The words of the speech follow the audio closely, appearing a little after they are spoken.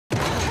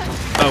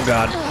Oh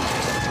god.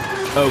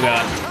 Oh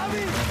god.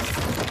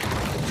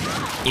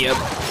 Yep.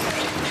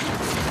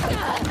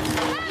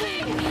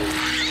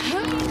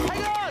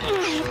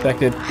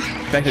 Infected.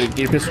 Infected. Get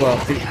your pistol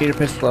out. Get your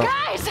pistol out.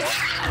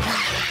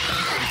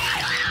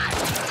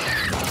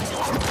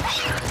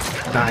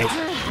 Nice.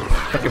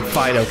 Fucking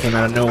Fido came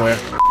out of nowhere.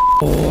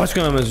 Oh, what's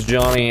going on, Mr.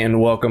 Johnny,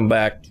 and welcome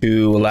back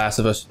to Last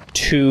of Us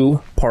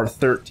 2, Part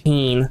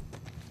 13.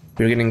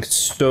 We're getting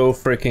so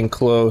freaking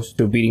close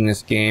to beating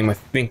this game. I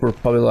think we're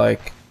probably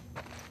like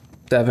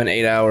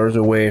 7-8 hours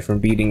away from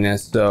beating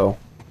this, so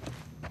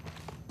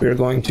we're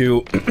going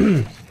to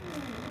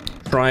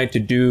try to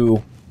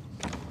do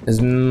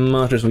as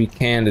much as we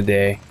can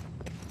today.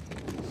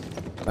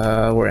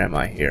 Where am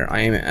I here?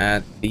 I am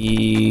at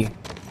the...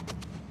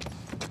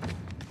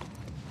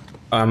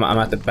 I'm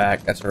at the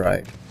back, that's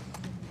right.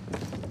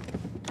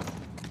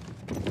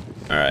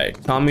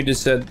 Alright, Tommy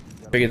just said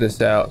figure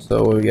this out,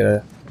 so we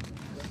gotta...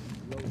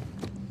 It's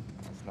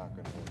not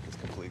gonna work, it's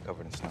completely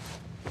covered in snow.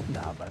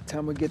 Nah, by the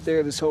time we get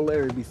there, this whole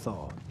area will be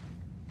thawed.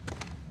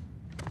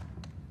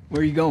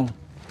 Where are you going?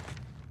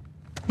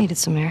 Needed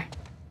some air.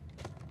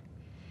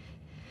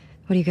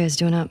 What are you guys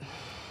doing up?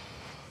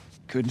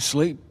 Couldn't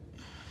sleep.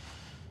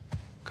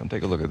 Come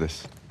take a look at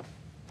this.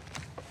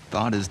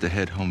 Thought is to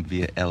head home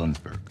via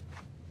Ellensburg.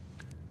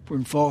 If we're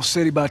in Falls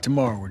City by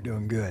tomorrow, we're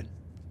doing good.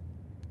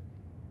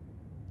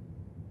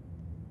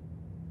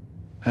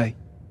 Hey.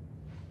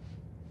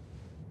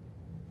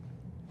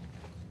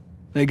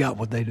 They got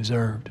what they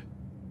deserved.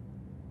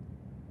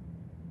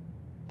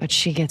 But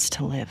she gets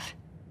to live.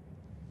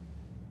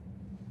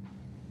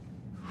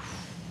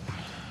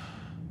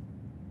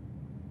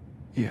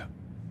 Yeah.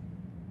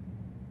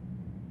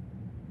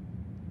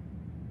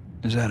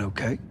 Is that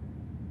okay?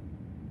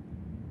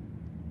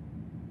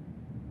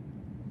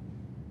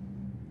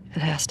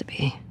 It has to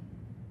be.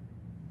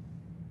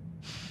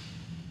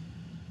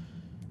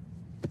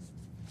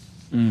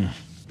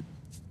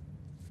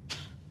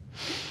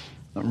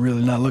 I'm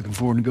really not looking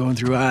forward to going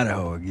through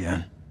Idaho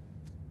again.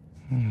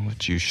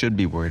 What you should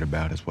be worried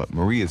about is what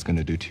Maria's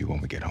gonna do to you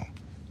when we get home.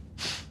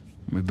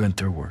 We've been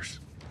through worse.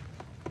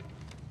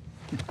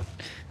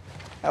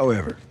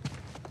 However,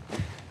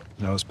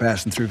 as I was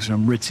passing through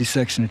some ritzy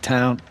section of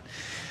town,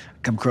 I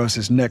come across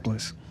this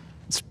necklace.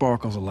 It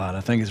sparkles a lot.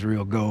 I think it's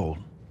real gold.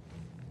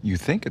 You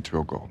think it's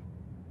real gold?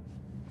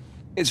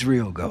 It's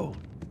real gold.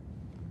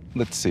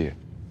 Let's see it.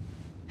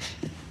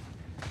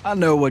 I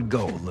know what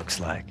gold looks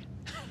like.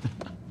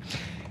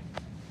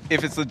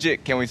 If it's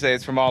legit, can we say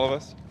it's from all of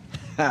us?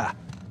 Ha!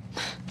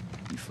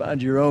 You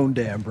find your own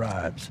damn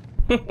bribes.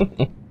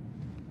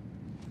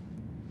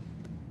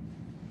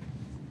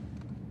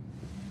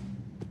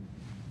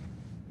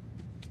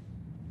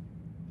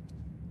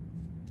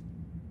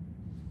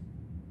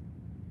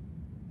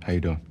 How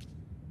you doing?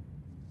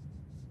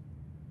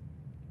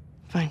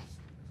 Fine.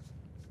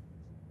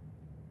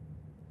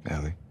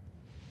 Ellie?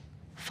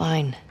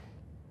 Fine.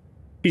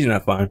 He's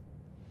not fine.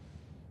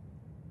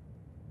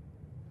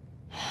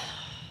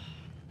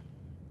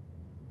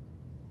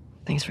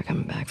 Thanks for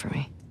coming back for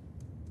me.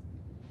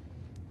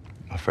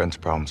 My friend's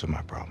problems are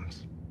my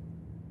problems.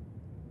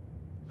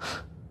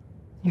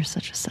 You're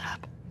such a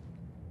sap.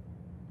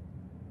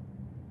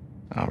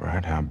 All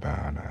right, how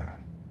about,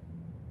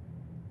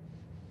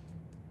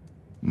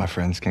 my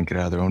friends can't get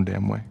out of their own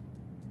damn way?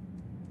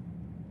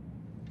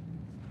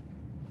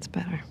 It's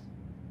better.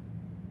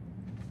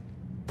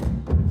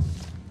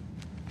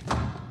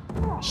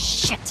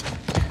 Shit!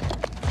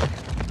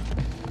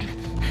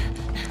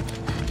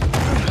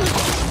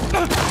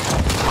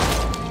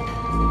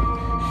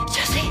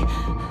 Jesse!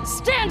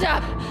 Stand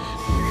up!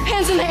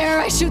 Hands in the air,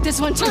 I shoot this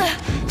one too.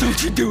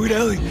 Don't you do it,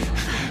 Ellie!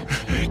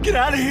 Get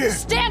out of here!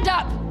 Stand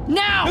up!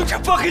 Now! Don't you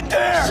fucking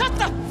dare! Shut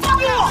the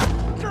fuck up!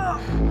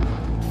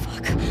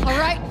 Fuck. All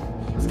right.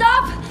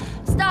 Stop!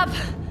 Stop!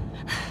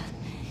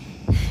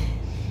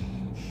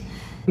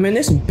 Man,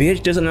 this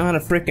bitch doesn't know how to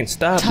freaking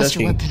stop, does Toss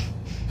she? your weapon.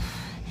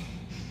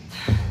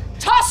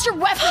 Toss your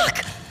weapon!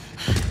 Fuck!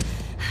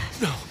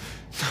 No.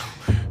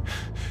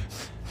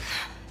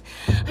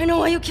 I know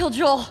why you killed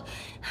Joel.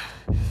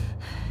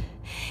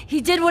 He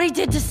did what he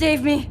did to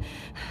save me.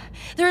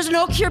 There is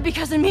no cure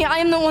because of me. I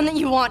am the one that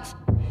you want.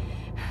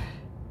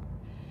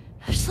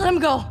 Just let him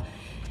go.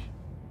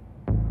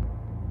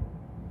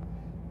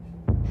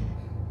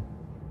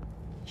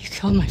 You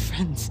killed my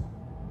friends.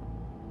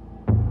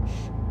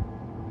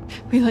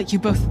 We let you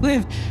both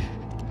live.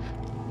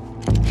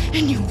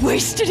 And you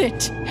wasted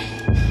it.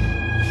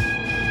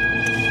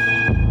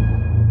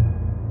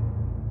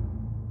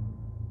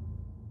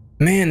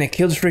 Man, they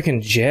killed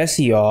freaking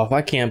Jesse off.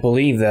 I can't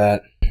believe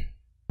that.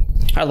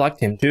 I liked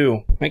him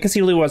too. I guess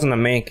he really wasn't a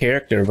main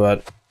character,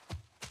 but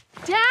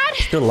Dad?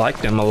 still liked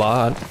him a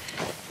lot.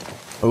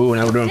 Oh,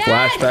 now we're doing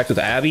Dad! flashbacks with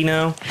Abby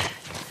now.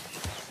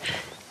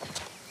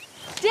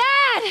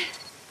 Dad!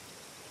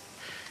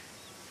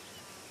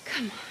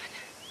 Come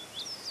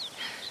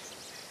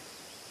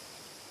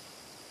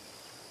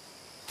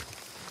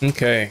on.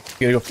 Okay,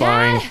 gotta go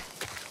find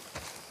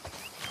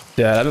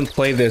Dad. I haven't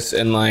played this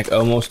in like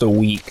almost a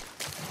week.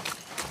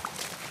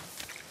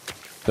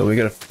 So we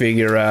gotta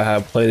figure out how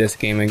to play this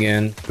game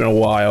again. It's been a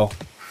while.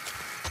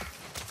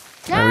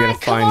 Dad, we gotta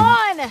come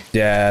find on!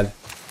 Dad.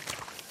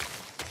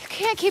 You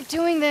can't keep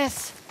doing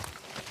this.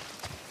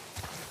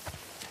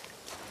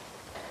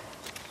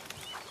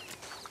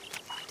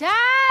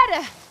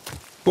 Dad!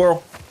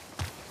 Squirrel.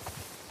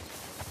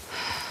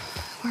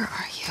 Where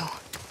are you?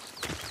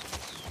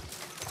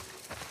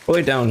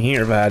 Probably down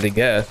here if I had to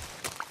guess.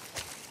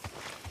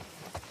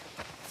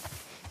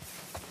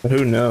 But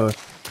who knows?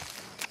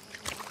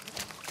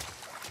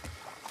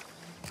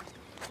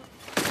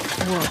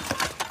 Whoa.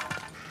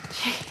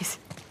 Jeez.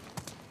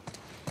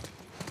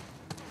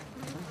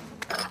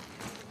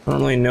 I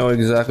don't really know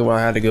exactly what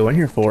I had to go in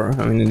here for.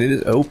 I mean, it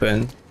is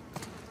open.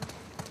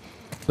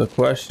 The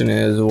question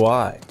is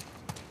why?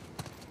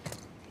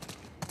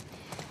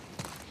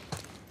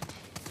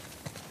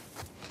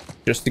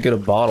 Just to get a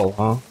bottle,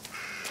 huh?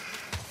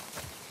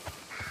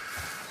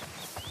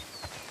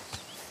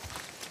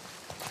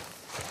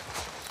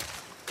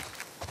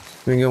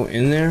 Can we go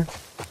in there?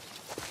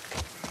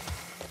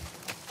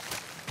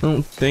 I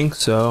don't think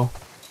so.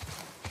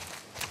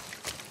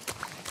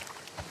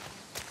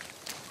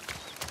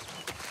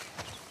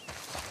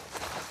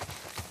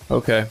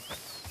 Okay.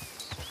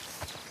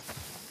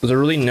 Was there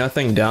really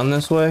nothing down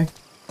this way?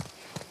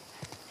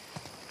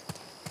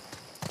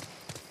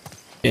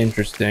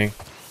 Interesting.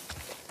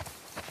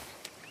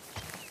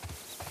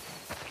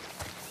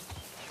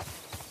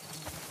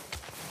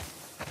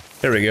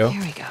 There we go.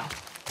 Here we go.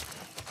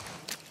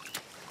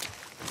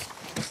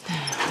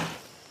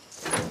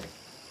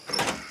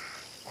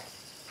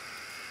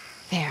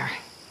 There.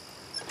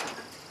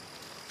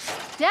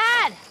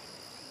 Dad!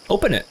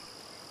 Open it.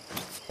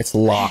 It's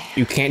locked.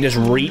 You can't just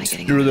reach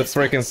through the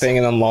freaking thing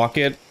and unlock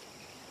it.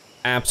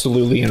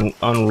 Absolutely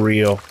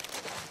unreal.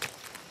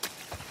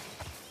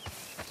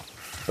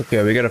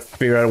 Okay, we gotta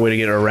figure out a way to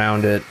get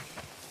around it.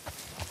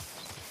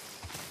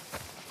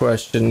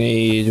 Question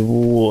is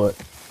what?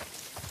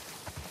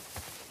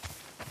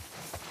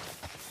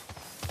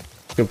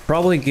 Could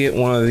probably get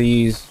one of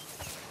these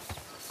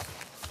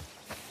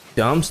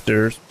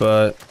dumpsters,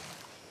 but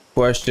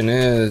question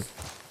is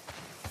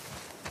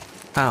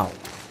how?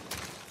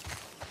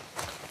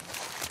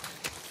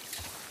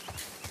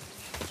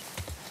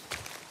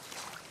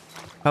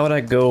 How would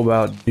I go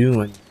about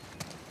doing?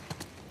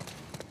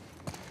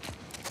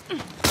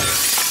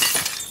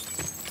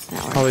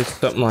 Probably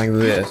something like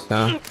this,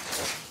 huh?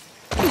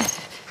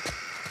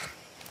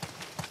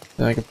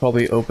 Then I could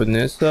probably open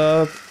this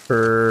up,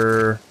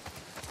 or...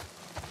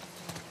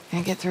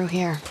 Can't get through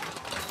here.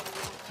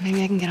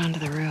 Maybe I can get onto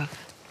the roof.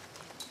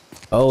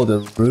 Oh,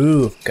 the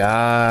roof.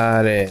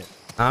 Got it.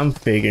 I'm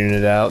figuring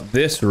it out.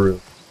 This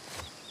roof.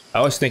 I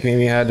was thinking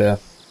maybe I had to...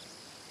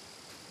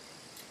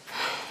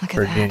 Look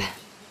at that.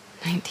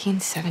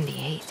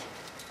 1978.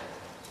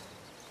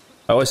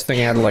 I was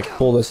thinking I had to like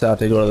pull this out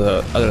to go to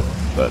the other,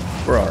 but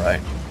we're all right.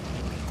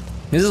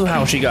 This is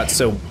how she got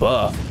so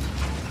buff.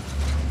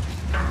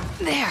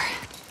 There.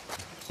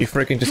 She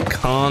freaking just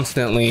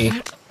constantly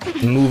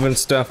moving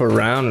stuff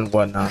around and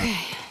whatnot. Okay.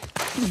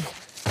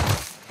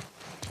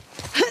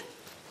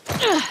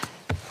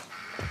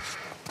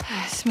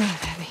 Smooth,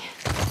 heavy.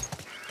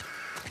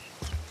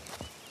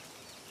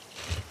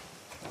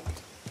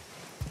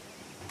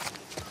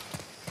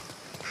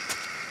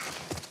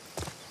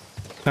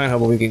 Kind of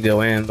hoping we could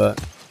go in, but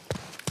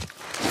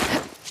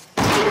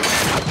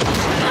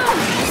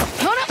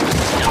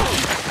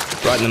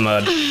right in the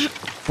mud.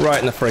 Right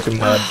in the freaking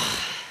mud.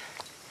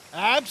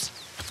 Abs?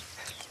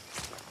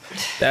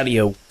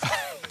 Daddy-o.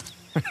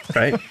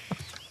 Right?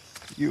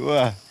 You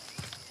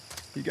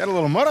got a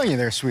little mud on you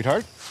there,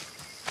 sweetheart.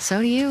 So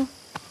do you.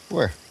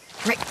 Where?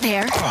 Right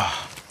there.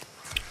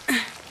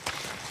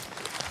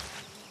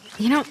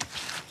 You know,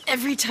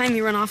 every time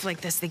you run off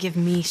like this, they give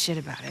me shit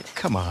about it.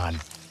 Come on.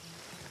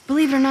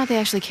 Believe it or not, they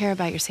actually care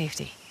about your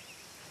safety.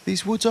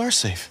 These woods are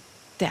safe.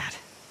 Dad.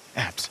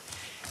 Abs,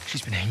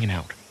 she's been hanging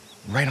out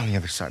right on the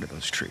other side of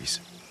those trees.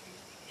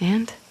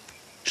 And?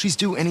 She's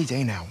due any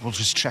day now. We'll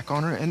just check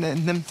on her and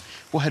then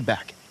we'll head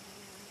back.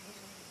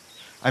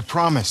 I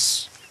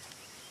promise.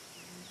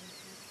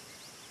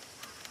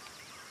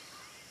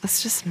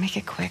 Let's just make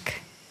it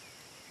quick.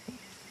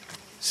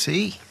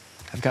 See?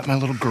 I've got my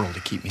little girl to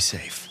keep me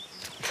safe.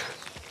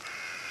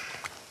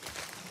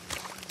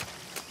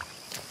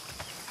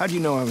 How'd you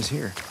know I was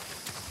here?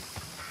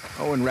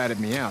 Owen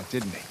ratted me out,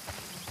 didn't he?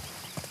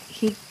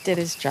 He did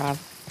his job.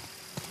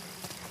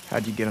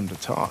 How'd you get him to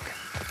talk?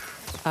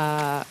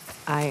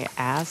 I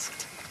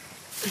asked.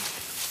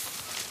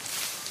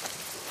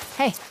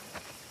 Hey,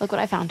 look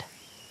what I found.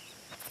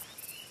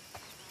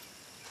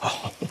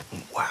 Oh,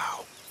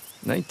 wow.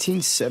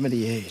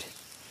 1978.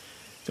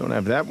 Don't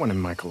have that one in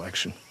my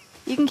collection.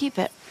 You can keep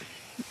it.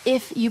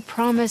 If you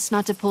promise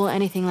not to pull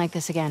anything like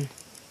this again.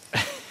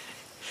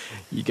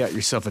 You got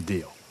yourself a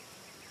deal.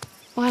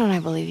 Why don't I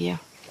believe you?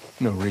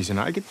 No reason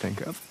I could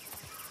think of.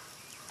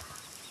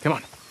 Come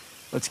on,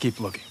 let's keep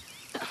looking.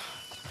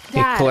 It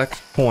Dad. collects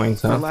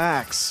points, huh?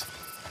 Relax.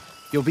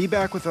 You'll be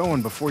back with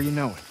Owen before you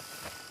know it.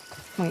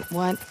 Wait,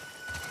 what?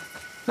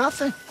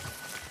 Nothing.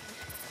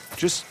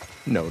 Just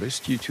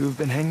noticed you two have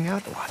been hanging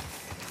out a lot.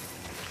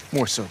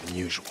 More so than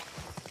usual.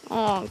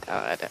 Oh,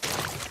 God.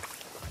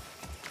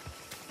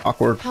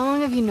 Awkward. How long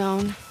have you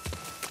known?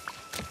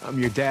 I'm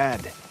your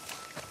dad.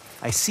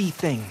 I see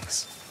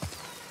things.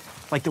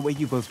 Like the way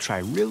you both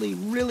try really,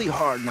 really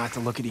hard not to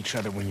look at each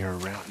other when you're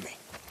around me.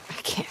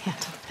 I can't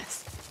handle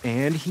this.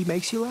 And he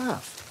makes you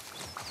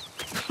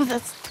laugh.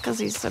 That's because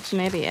he's such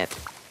an idiot.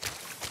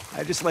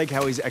 I just like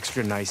how he's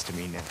extra nice to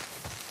me now.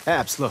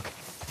 Abs, look.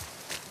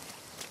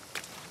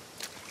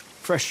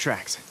 Fresh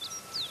tracks.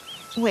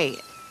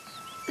 Wait,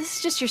 this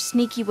is just your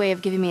sneaky way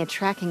of giving me a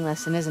tracking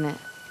lesson, isn't it?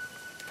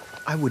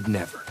 I would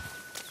never.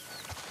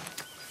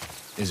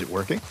 Is it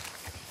working?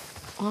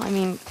 Well, I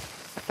mean,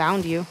 I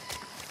found you.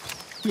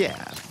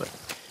 Yeah, but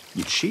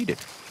you cheated.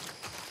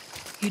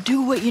 You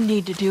do what you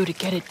need to do to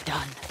get it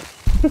done.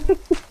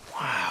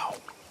 Wow.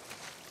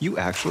 You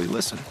actually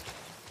listen.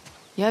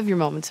 You have your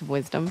moments of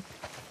wisdom.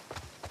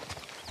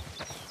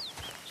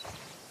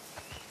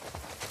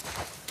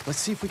 Let's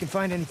see if we can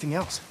find anything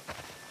else.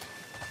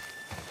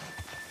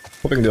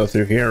 We can go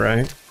through here,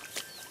 right?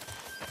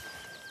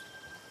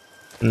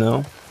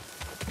 No.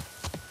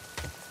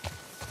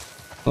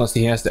 Unless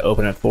he has to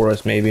open it for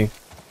us, maybe.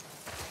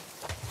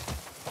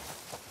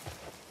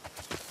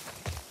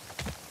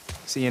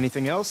 See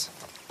anything else?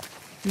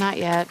 Not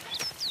yet.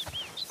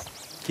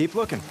 Keep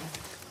looking.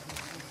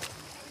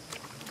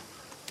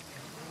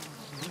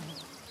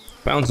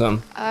 Found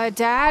some.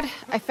 Dad,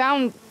 I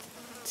found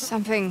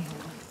something.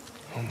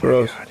 Oh my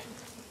Gross. God.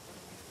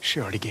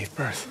 She already gave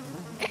birth.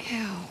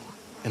 Ew.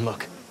 And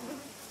look,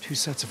 2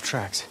 sets of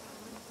tracks.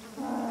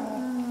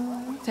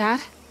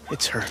 Dad?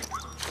 It's her.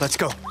 Let's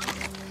go.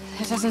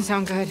 That doesn't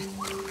sound good.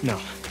 No,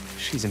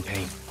 she's in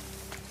pain.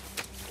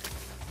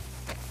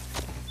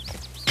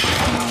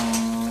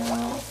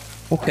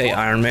 Okay,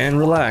 Iron Man,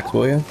 relax,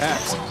 will you?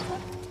 Abs.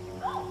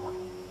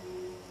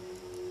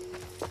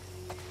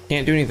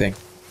 Can't do anything.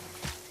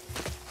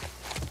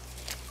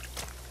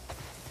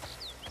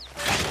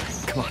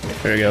 Come on.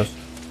 There he goes.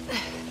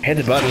 Hit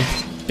the button.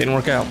 Didn't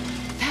work out.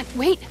 Dad,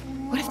 wait!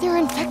 What if they're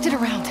infected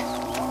around?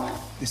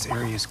 This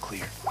area is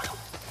clear.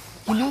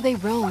 You know they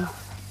roam.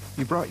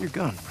 You brought your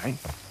gun, right?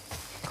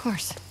 Of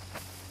course.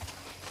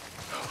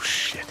 Oh,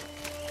 shit.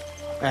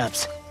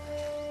 Abs.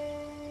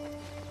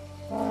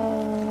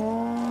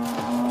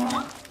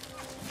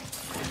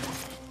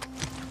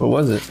 What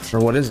was it?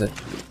 Or what is it?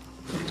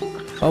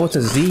 Oh, it's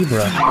a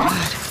zebra.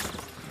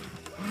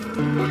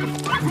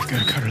 We've got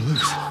to cut her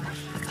loose.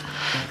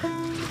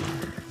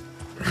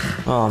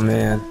 Oh,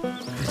 man.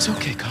 It's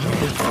okay, calm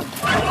down.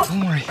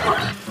 Don't worry.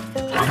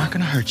 I'm not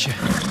gonna hurt you.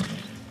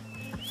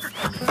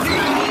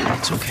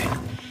 It's okay.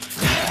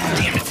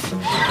 Damn it.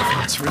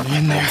 It's really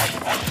in there.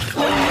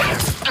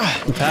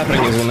 What's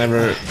happening is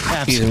whenever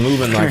he's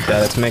moving like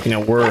that, it's making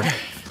it worse.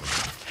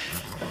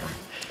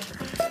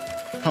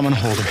 I'm gonna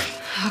hold her.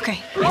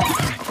 Okay. Calm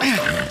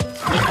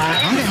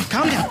down,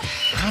 calm down.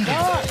 Calm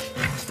down.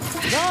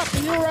 Doc, are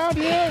you around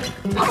here?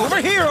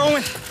 Over here,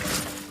 Owen!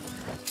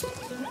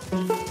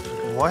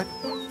 What?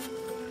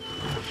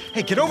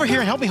 Hey, get over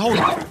here and help me hold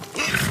her.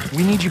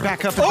 We need you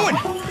back up. Owen!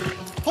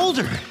 Hold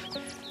her!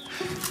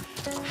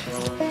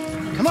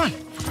 Come on.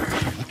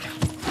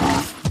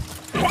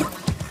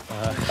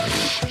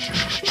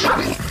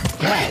 All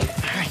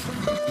right.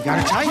 You got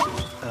her tight?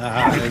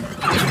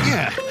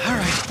 Yeah. All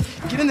right.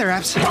 Get in there,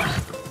 Abs.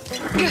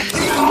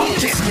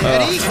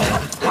 Steady.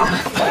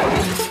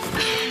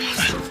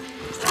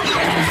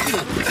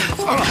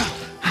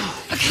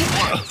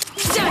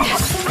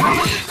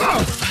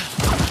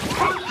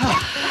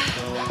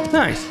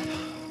 Nice.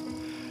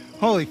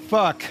 Holy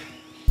fuck.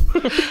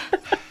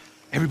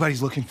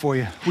 Everybody's looking for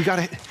you. We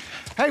gotta...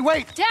 Hey,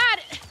 wait!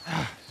 Dad!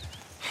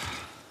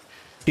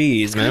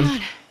 Jeez,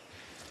 man.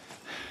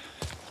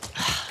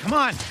 Come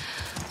on!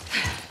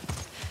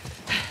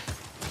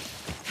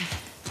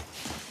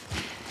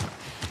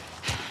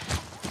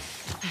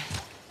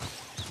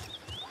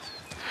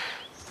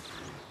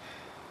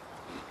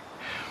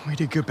 We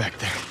did good back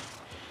there.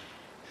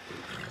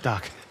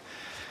 Doc,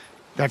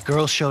 that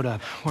girl showed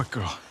up. What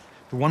girl?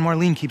 The one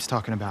Marlene keeps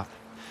talking about.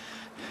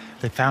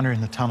 They found her in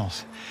the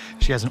tunnels.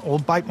 She has an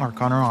old bite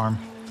mark on her arm.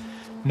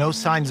 No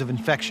signs of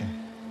infection.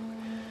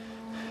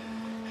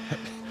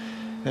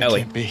 That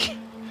Ellie. can't be.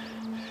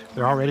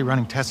 They're already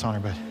running tests on her,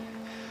 but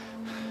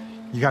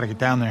you gotta get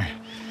down there.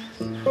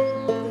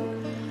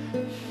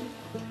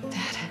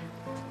 Dad.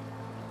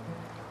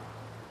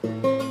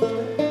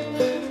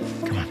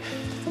 Come on.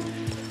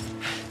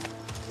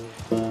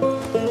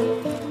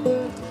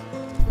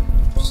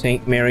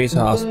 St. Mary's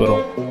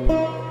Hospital.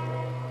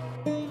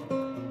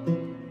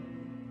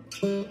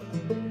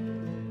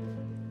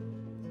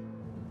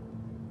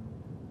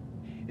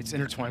 It's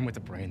intertwined with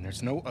the brain.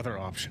 There's no other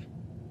option.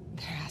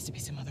 There has to be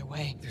some other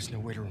way. There's no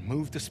way to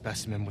remove the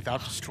specimen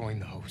without destroying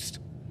the host.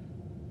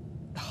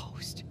 The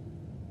host.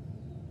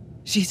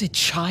 She's a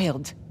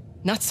child,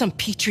 not some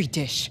petri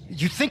dish.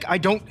 You think I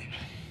don't...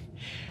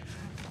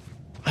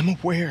 I'm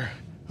aware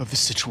of the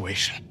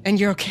situation. And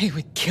you're okay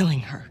with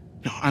killing her.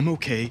 No, I'm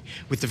okay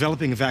with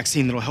developing a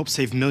vaccine that'll help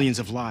save millions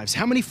of lives.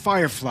 How many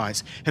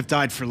fireflies have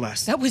died for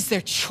less? That was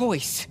their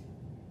choice.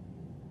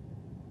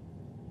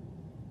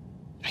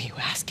 Are you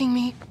asking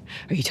me?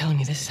 Or are you telling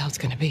me this is how it's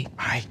gonna be?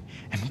 I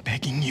am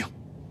begging you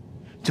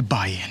to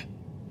buy in.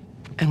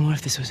 And what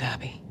if this was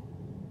Abby?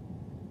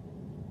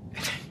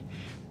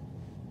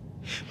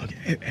 Look,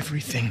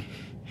 everything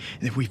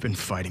that we've been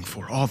fighting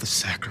for, all the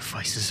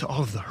sacrifices,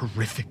 all of the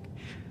horrific,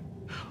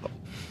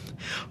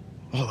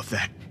 all of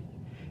that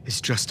is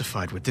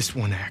justified with this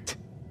one act.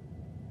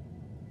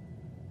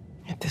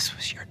 If this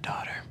was your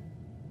daughter,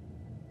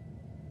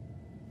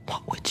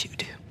 what would you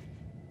do?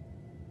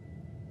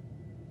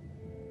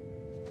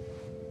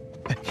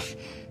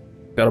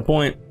 Got a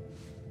point.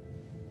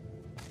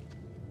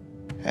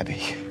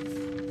 Abby,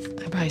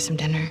 I'll buy you some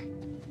dinner.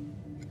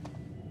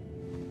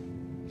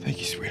 thank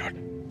you, sweetheart.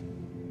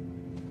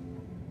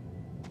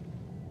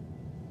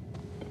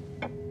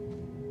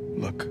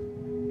 Look,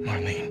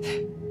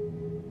 Marlene.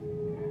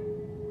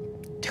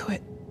 Do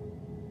it.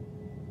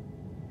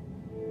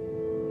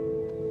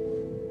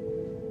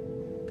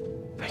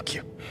 Thank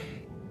you.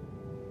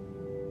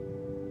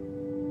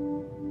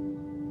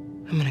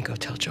 I'm gonna go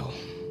tell Joel.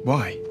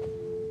 Why?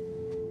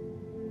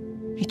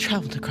 He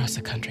traveled across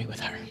the country with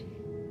her.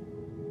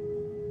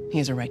 He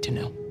has a right to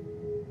know.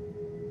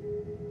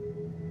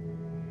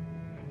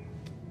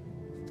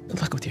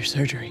 Good luck with your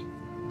surgery.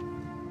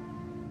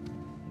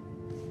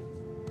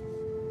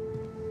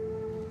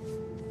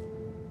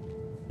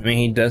 I mean,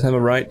 he does have a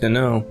right to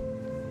know.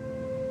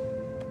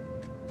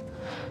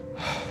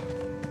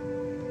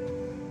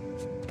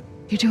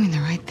 You're doing the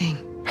right thing.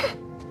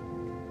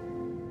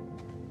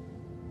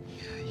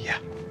 Yeah.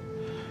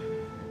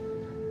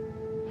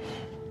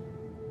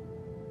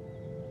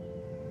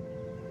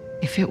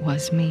 If it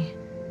was me,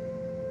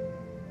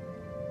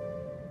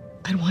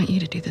 I'd want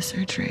you to do the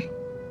surgery.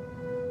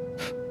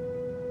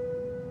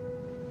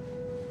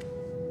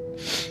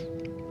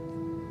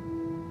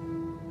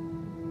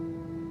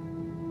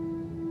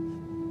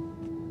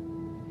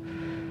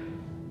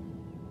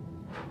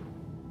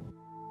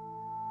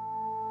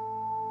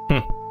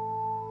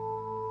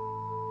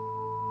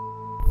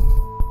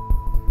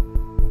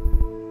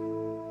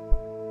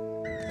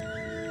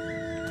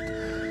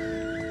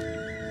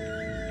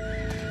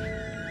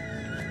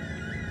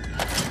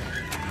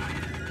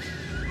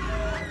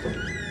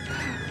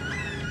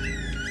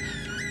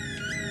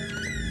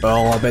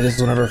 Oh, I bet this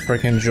is whenever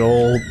freaking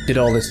Joel did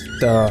all this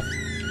stuff.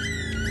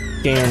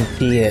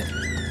 Guarantee it.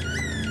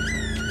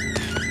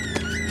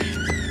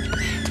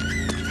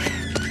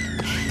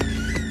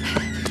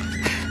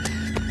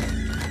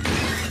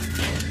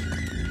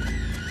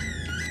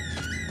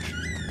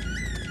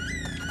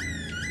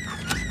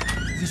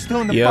 Is he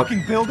still in the Yep.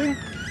 fucking building?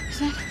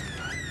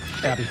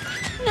 Abby.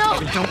 No!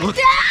 Abby, don't look.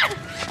 Dad!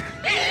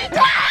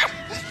 Dad!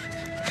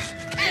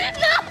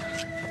 No!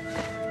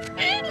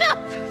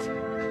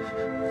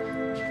 No!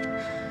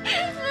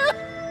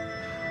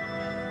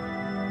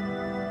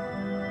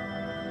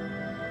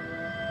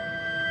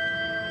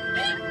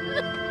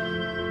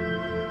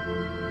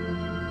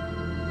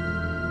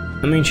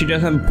 I mean, she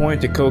does have a point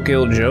to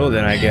co-kill Joe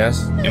then, I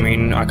guess. I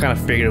mean, I kind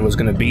of figured it was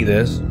gonna be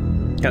this.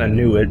 Kind of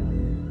knew it.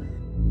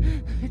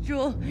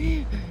 Joel,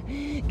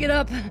 get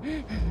up.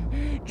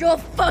 Joel,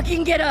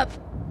 fucking get up.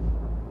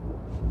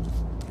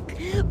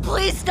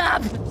 Please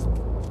stop.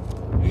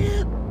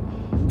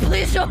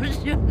 Please don't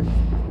shoot.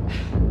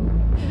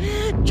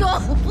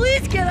 Joel,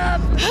 please get up.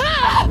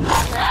 No!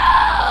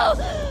 No!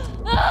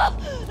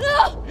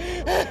 No!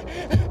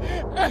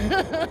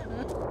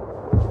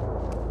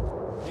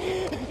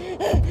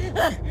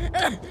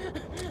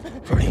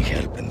 Por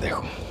hija,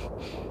 pendejo.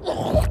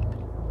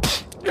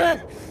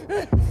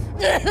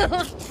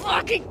 I'll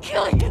fucking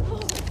kill you.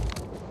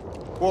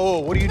 Whoa,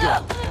 what are you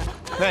doing?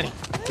 Manny.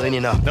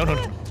 Cleaning up. No.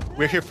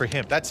 We're here for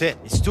him. That's it.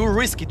 It's too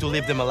risky to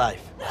leave them alive.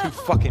 Too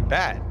fucking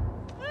bad.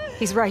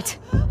 He's right.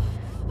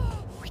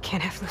 We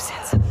can't have loose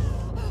ends.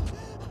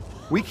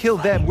 We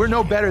killed them. We're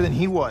no better than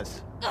he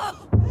was.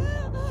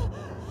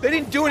 They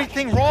didn't do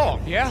anything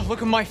wrong. Yeah,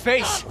 look at my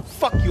face.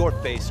 Fuck your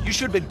face. You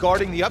should have been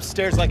guarding the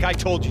upstairs like I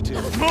told you to.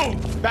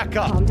 Move! Back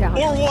up. Calm down.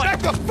 Or what? Back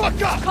the fuck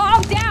up!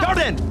 Calm down! Now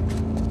then!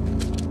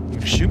 You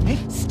gonna shoot me?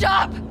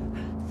 Stop!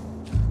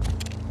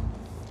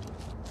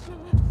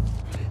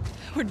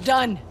 We're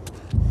done.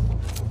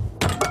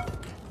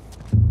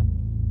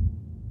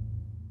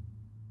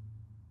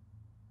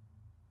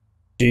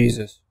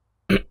 Jesus.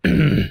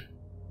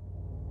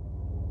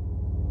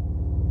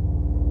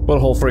 What a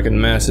whole freaking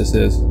mess this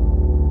is.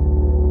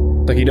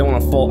 Like, you don't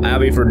want to fault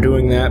Abby for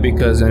doing that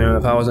because, you know,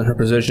 if I was in her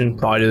position,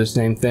 probably do the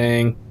same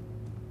thing.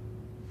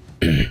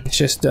 It's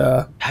just,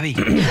 Abby.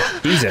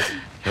 Jesus.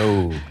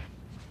 Oh.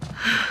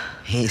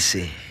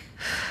 Easy.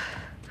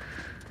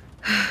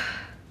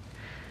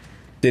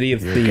 City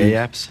of You Thieves. okay,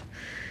 Abs?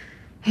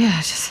 Yeah,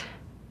 just...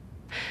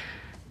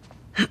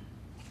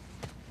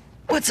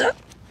 What's up?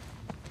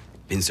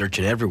 Been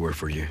searching everywhere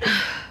for you.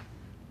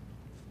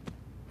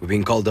 We've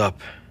been called up.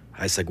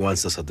 Isaac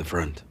wants us at the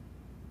front.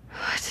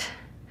 What?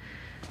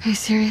 Are you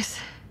serious?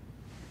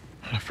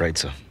 I'm afraid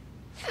so.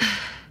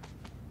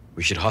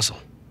 We should hustle.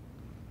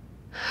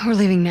 We're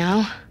leaving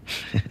now?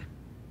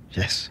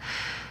 Yes.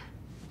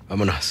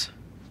 Vámonos.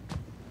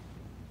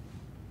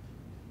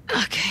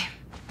 Okay.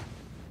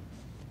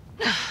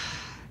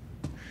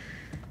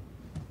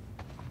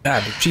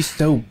 God, dude, she's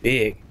so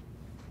big.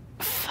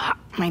 Fuck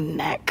my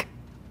neck.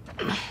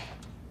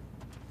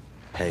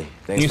 Hey,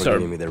 thanks You for start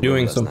giving me the room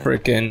doing last some night.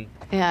 freaking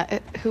Yeah,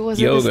 who was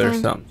it yoga this or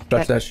time? something.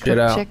 Stretch that shit cook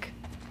out. Chick?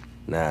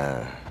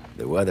 Nah,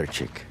 the weather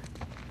chick.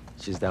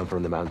 She's down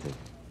from the mountain.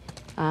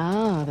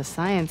 Oh, the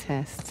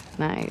scientist.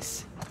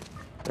 Nice.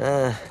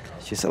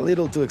 She's a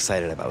little too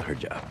excited about her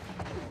job.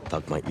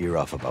 Talked my ear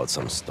off about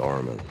some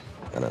storm and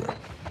I don't know.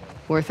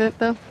 Worth it,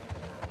 though?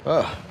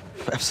 Oh,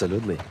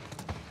 absolutely.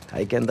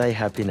 I can die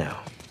happy now.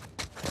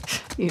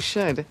 You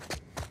should.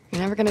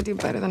 You're never gonna do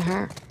better than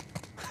her.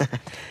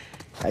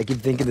 I keep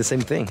thinking the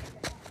same thing.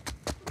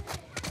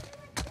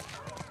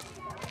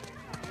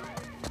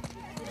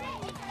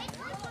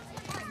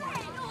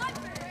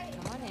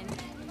 Come on in.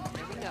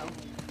 Here we go.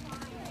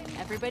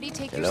 Everybody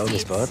take Hello, your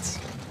Miss seats. Potts.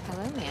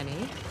 Hello,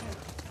 Manny.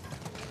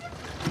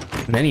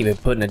 Many been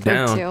putting it Me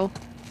down. too.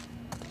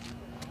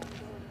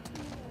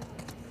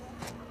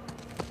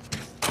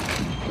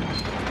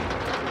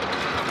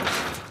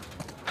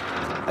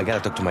 I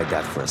gotta talk to my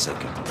dad for a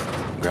second.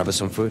 Grab us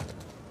some food.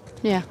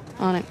 Yeah,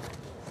 on it.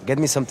 Get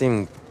me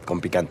something con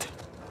picante.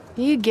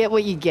 You get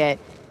what you get.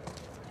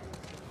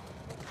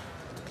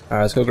 All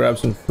right, let's go grab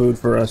some food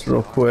for us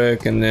real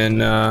quick, and then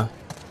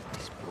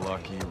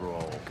Lucky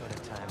roll.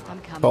 I'm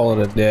coming. call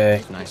it a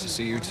day. Nice to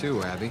see you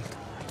too, Abby.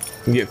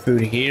 You can get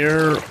food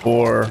here,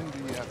 or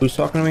who's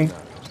talking to me?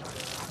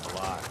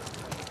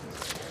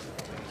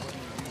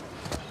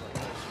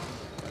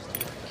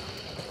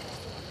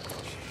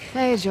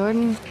 Hey,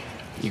 Jordan.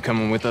 You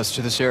coming with us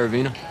to the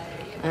Saravina?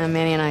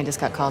 Manny and I just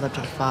got called up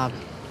to the fob.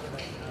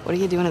 What are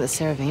you doing at the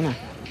Saravina?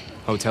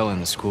 Hotel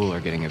and the school are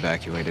getting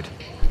evacuated.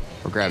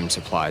 We're grabbing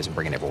supplies and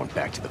bringing everyone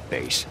back to the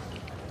base.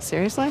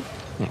 Seriously?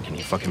 Yeah, can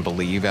you fucking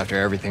believe after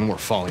everything we're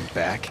falling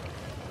back?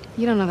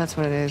 You don't know that's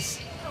what it is.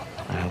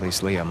 At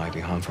least Leah might be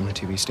home from the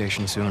TV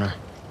station sooner.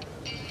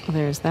 Well,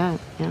 there's that,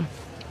 yeah.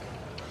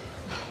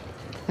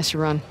 I should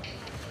run.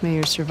 May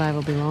your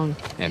survival be long.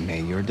 And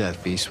may your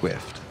death be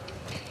swift.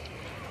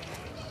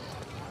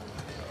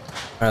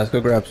 All right, let's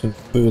go grab some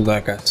food.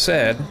 Like I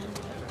said,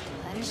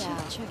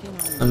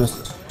 I'm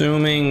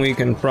assuming we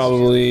can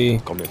probably.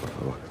 Come por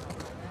favor.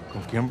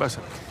 ¿Con quién vas?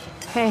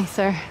 Hey,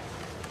 sir.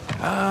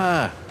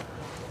 Ah,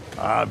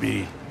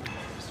 Abby.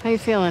 How you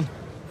feeling?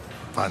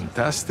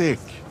 Fantastic.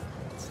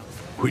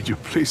 Would you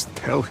please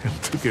tell him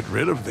to get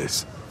rid of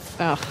this?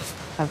 Oh,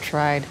 I've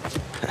tried.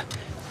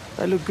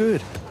 I look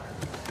good.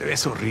 Te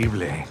ves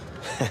horrible.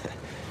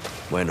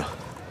 Bueno,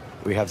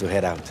 we have to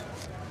head out.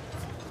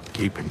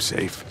 Keep him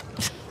safe.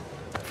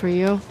 For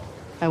you,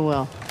 I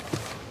will.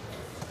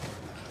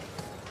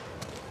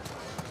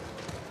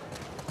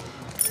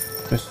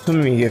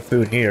 Assuming we get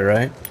food here,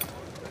 right?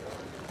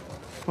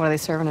 What are they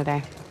serving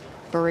today?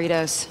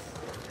 Burritos.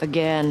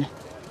 Again.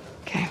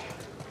 Okay.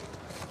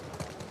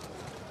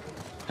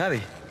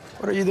 Abby,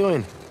 what are you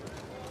doing?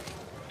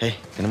 Hey,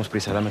 tenemos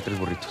prisa, dame 3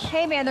 burritos.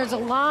 Hey, man, there's a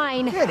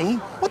line. Kenny,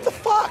 what the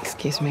fuck?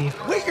 Excuse me.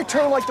 Wait your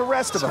turn like the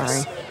rest of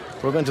us. Sorry.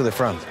 We're going to the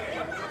front.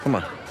 Come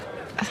on.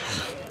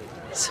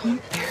 So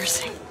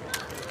embarrassing.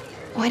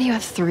 Why do you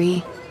have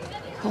 3?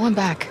 Go on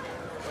back.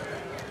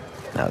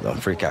 Now, don't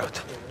freak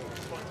out.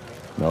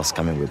 Mel's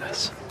coming with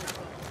us.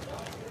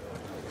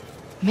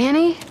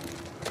 Manny?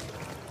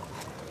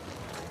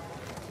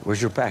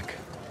 Where's your pack?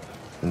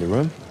 In the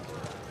room?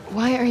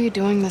 Why are you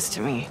doing this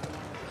to me?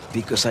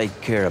 Because I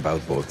care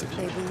about both of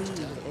you.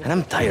 And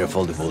I'm tired of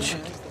all the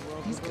bullshit.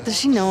 Does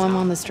she know I'm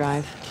on this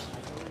drive?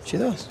 She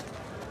does.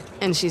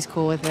 And she's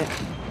cool with it?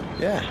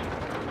 Yeah.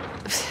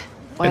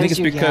 Why I think did it's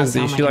you because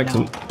sound she like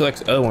likes no? she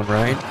likes Owen,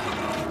 right?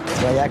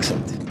 It's my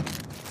accent.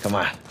 Come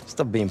on,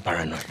 stop being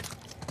paranoid.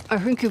 I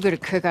think you get a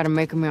kick out of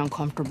making me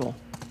uncomfortable.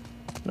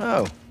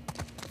 No.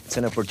 It's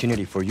an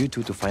opportunity for you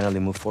two to finally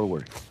move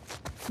forward.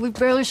 We've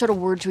barely said a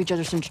word to each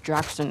other since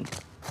Jackson.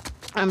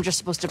 I'm just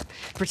supposed to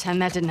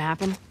pretend that didn't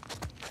happen?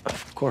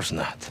 Of course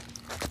not.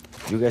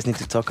 You guys need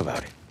to talk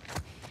about it.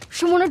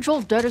 She wanted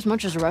Joel dead as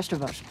much as the rest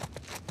of us.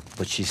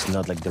 But she's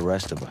not like the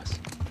rest of us.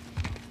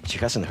 She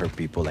hasn't hurt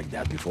people like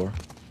that before.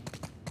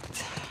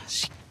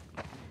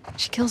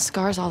 She kills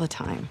scars all the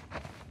time.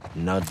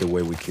 Not the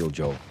way we kill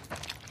Joel.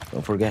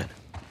 Don't forget,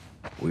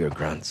 we are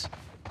grunts.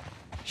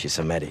 She's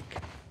a medic.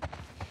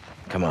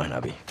 Come on,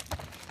 Abby.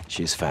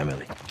 She's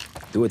family.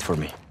 Do it for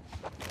me,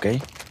 okay?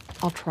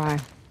 I'll try.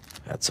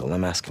 That's all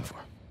I'm asking for.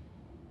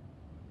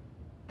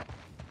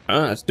 All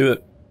right, let's do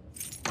it.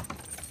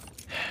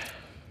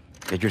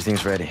 Get your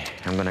things ready.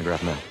 I'm gonna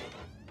grab Mel.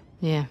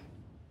 Yeah,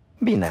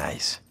 Be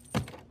nice.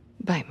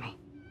 bite me.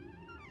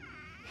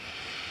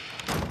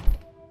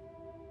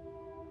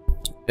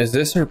 Is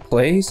this her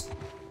place?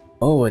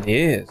 Oh, it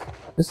is.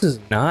 This is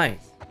nice.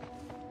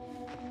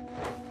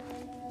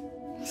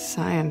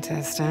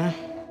 Scientist, huh?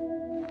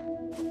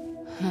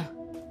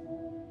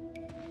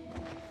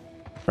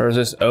 Or is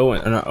this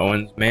Owen? Not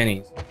Owen's,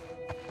 Manny's.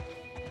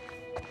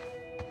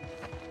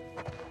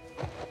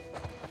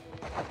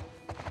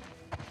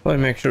 Let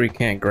me make sure we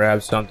can't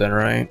grab something,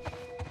 right?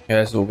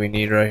 Yeah, this is what we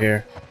need right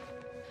here.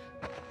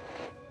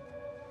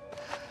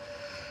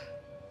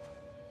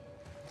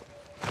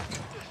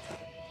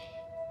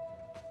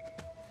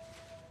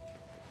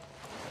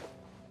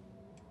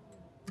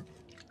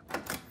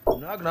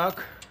 Knock,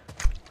 knock.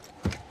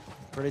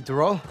 Ready to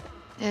roll?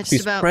 Yeah, just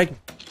She's about. pregnant.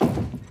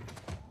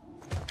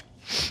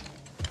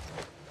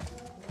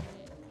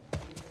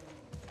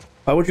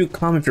 Why would you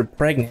come if you're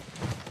pregnant?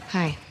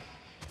 Hi.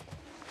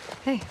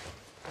 Hey.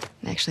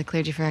 I actually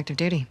cleared you for active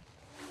duty.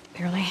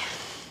 Barely.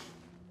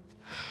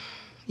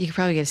 You could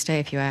probably get a stay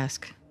if you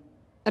ask.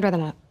 I'd rather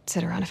not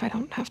sit around if I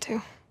don't have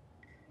to.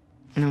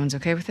 No one's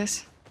okay with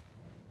this?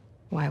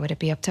 Why would it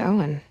be up to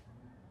Owen?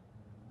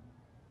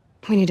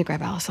 We need to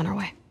grab Alice on our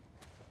way.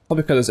 All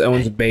because it's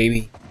Owen's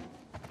baby.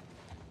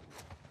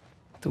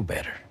 Do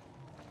better.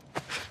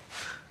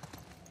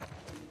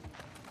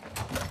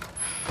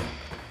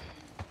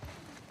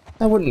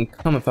 I wouldn't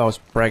come if I was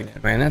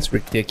pregnant, man. That's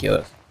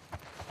ridiculous.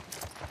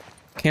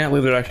 Can't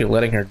believe they're actually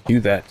letting her do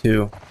that,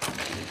 too.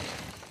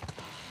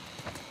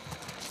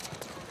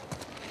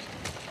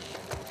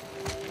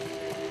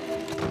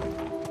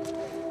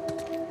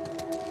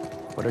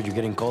 What are you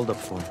getting called up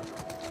for?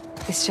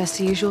 It's just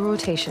the usual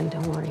rotation,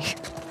 don't worry.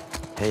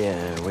 Hey,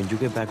 when you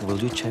get back, will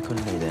you check on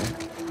my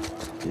dad?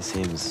 He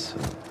seems,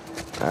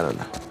 I don't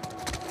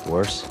know,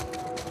 worse?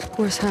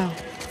 Worse how?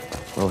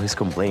 Well, he's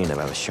complaining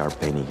about a sharp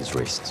pain in his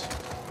wrists.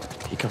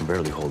 He can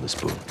barely hold a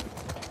spoon.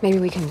 Maybe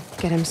we can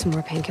get him some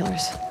more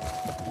painkillers.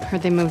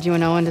 Heard they moved you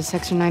and Owen to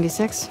Section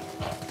 96?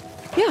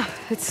 Yeah,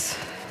 it's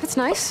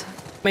nice.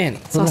 Man,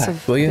 It's lots relax,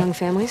 of will you? young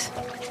families.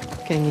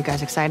 Getting you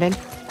guys excited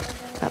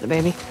about the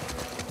baby?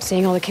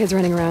 Seeing all the kids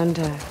running around,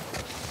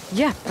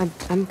 yeah,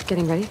 I'm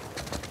getting ready.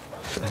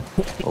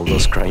 All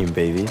those crying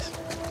babies.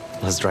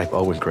 Let's drive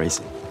Owen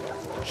crazy.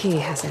 He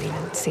hasn't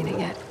even seen it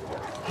yet.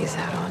 He's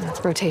out on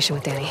rotation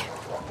with Danny.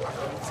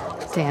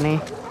 Danny.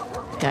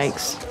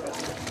 Yikes.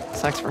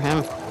 Sucks for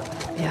him.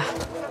 Yeah.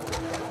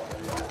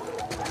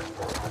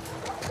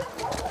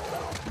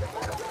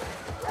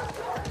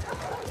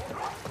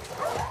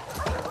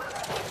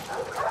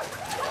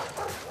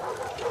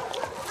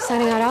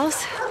 Signing out,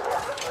 Alice?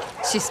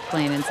 She's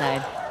playing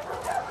inside.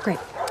 Great.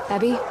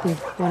 Abby, you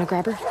want to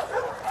grab her?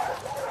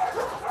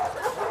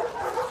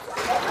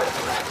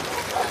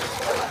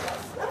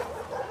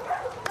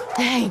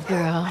 Hey,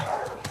 girl.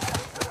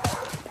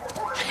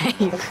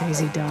 Hey, you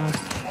crazy dog.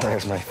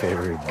 There's my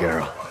favorite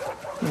girl.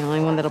 The only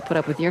one that'll put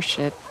up with your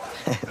shit.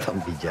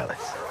 Don't be jealous.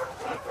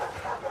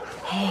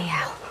 Hey,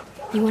 Al.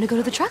 You want to go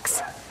to the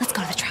trucks? Let's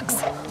go to the trucks.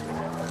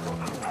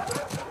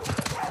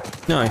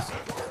 Nice.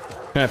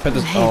 Can I pet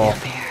this? Hey Oh,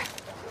 there, bear.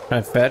 can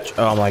I fetch?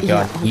 Oh my god,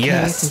 Yeah, okay,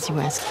 yes! since you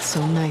asked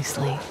so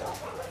nicely.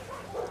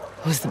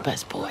 Who's the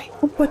best boy?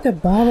 Who put the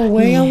ball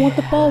away? I want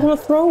the ball. I want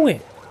to throw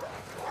it.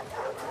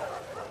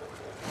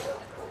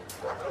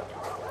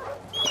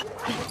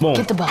 Boom.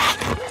 Get the ball.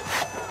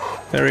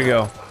 There we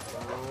go.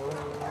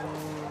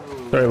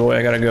 Sorry, boy.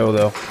 I gotta go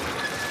though.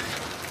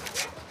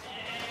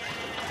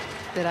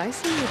 Did I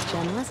see you with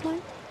Jen last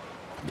night?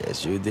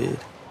 Yes, you did.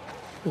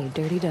 You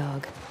dirty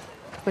dog.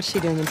 What's she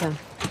doing in town?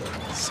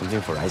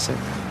 Something for Isaac?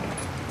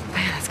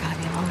 Man, that's gotta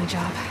be a lonely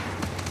job.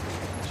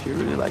 She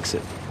really likes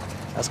it.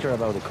 Ask her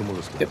about the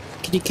Cumulus Club.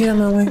 Can you get on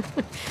my way?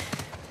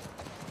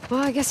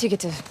 Well, I guess you get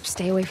to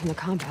stay away from the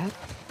combat.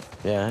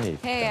 Yeah,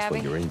 if Hey, that's Abby.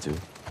 what you're into.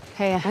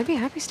 Hey, I'd be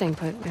happy staying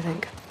put, I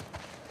think.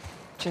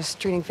 Just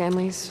treating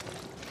families.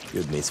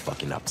 You'd miss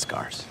fucking up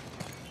scars.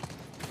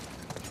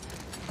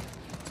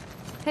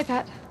 Hey,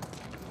 Pat.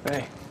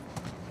 Hey.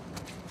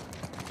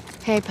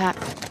 hey, Pat.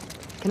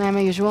 Can I have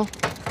my usual?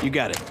 You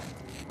got it.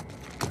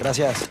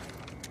 Gracias.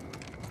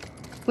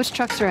 Which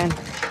trucks are in?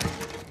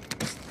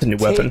 It's a new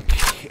weapon.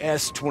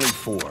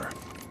 S-24.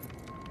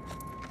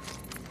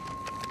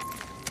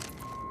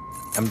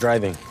 I'm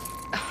driving.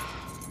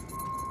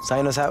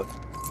 Sign us out.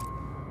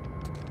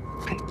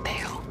 I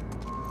bail.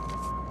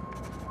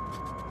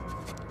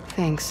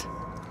 Thanks.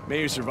 May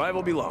your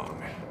survival be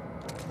long.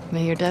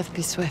 May your death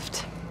be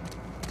swift.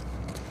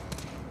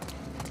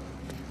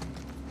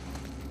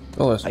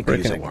 Oh, that's I could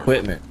use freaking a warm-up.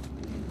 equipment.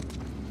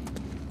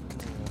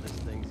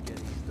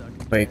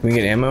 Wait, can we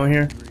get ammo in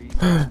here?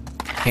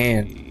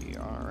 Can.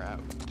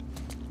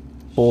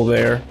 Full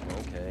there.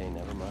 Okay,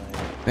 never mind.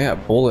 They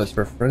got bullets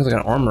for freaking like an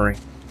armory.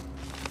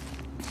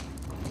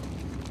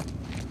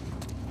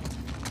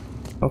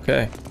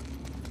 Okay.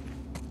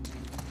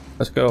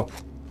 Let's go.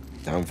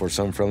 Time for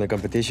some friendly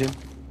competition?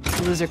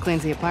 The loser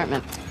cleans the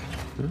apartment.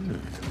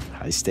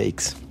 High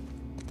stakes.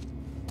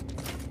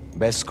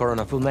 Best score on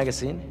a full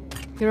magazine?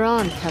 You're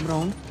on,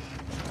 cabron.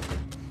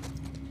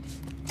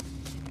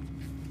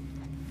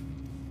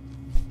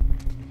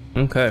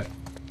 Okay.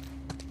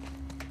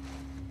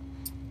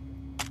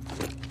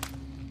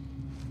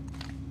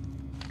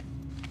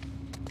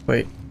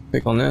 Wait,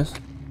 click on this.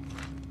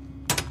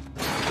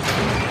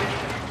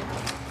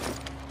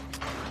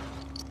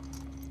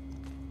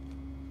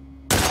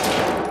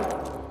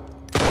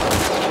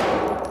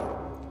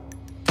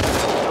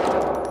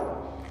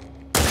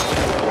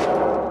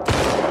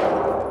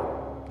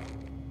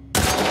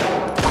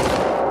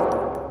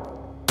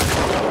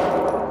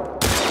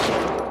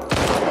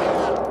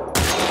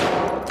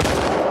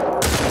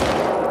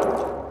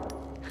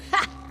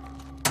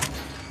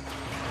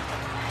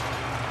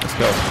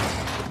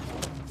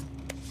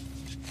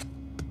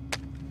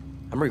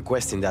 I'm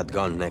requesting that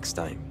gun next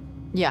time.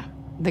 Yeah,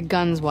 the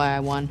gun's why I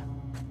won.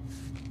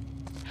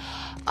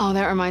 Oh,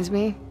 that reminds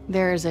me.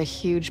 There's a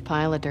huge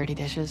pile of dirty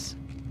dishes.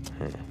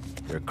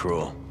 You're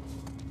cruel.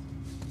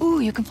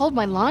 Ooh, you can fold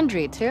my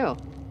laundry, too.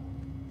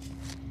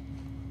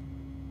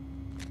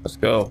 Let's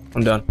go.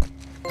 I'm done.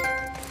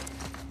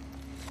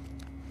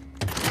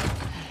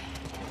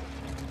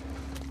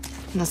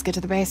 Let's get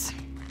to the base.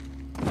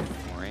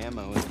 More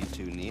ammo if you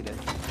two need it.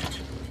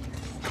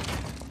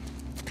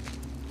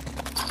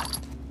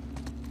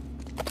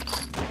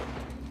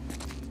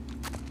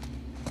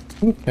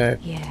 Okay.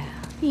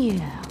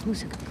 Yeah,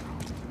 who's a good girl?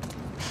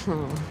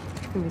 Oh,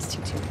 it was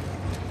too.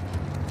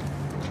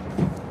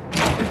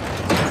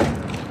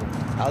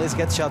 Alice,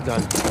 get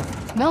shotgun.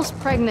 Mel's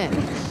pregnant.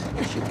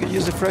 She could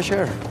use the fresh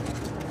air.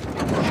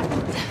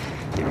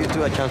 Give you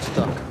two a chance to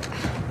talk.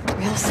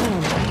 Real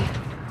soon, buddy.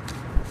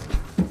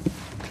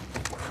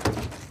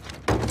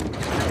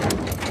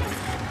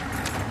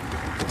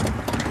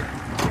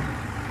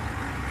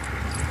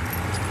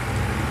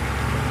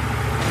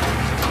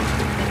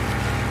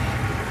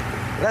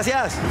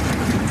 Gracias.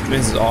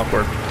 This is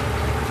awkward.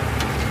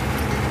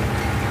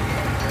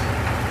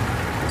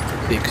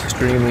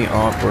 Extremely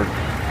awkward.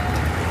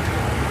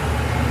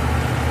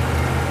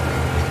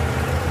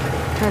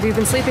 How have you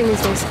been sleeping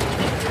these days?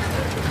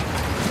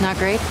 Not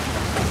great?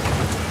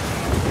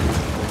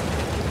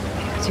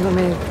 Do you want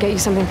me to get you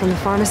something from the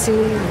pharmacy?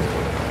 Or...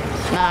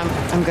 Nah,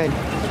 I'm good.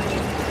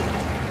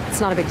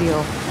 It's not a big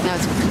deal. No,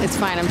 it's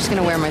fine. I'm just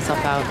gonna wear myself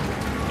out.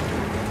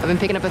 I've been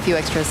picking up a few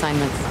extra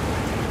assignments.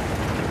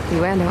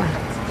 You and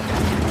I.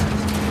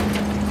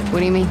 What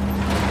do you mean?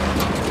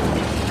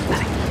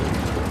 Nothing.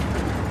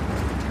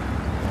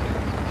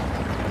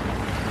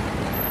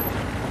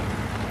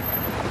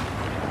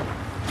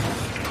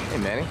 Hey,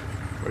 Manny.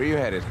 Where are you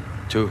headed?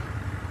 2.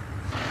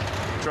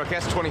 Truck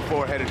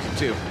S-24 headed to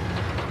 2.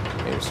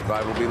 May your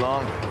survival be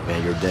long. May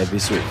your day be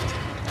swift.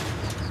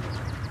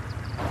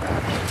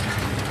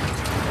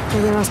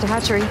 Maybe we lost a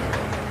hatchery.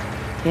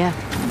 Yeah.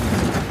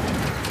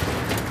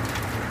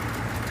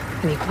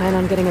 Any plan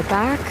on getting it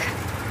back?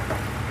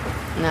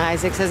 No,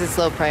 Isaac says it's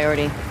low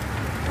priority.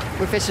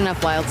 We're fishing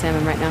up wild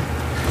salmon right now.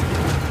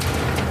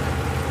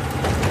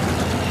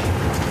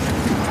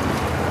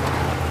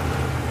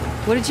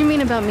 What did you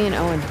mean about me and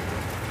Owen?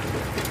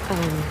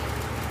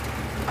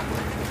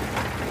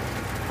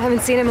 I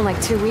haven't seen him in like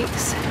 2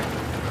 weeks.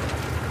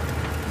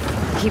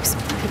 He keeps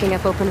picking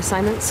up open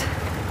assignments.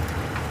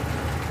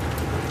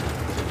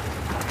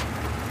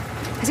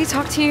 Has he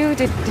talked to you?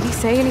 Did he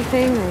say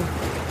anything? Or...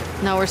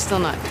 No, we're still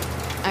not.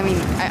 I mean,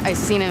 I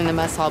seen him in the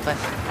mess hall, but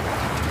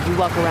we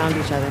walk around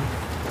each other.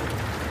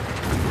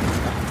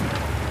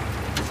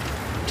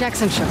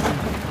 Jackson shook him.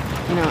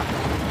 You know,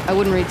 I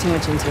wouldn't read too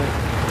much into it.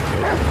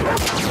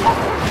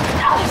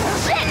 Oh,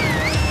 shit!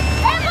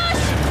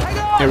 Ambush!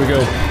 Here we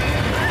go.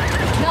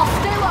 Mel,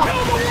 stay low!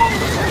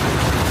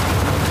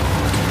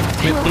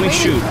 Let me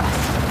shoot.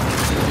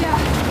 Yeah.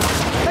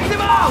 Take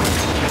them out!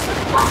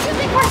 What do you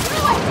think we're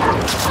doing?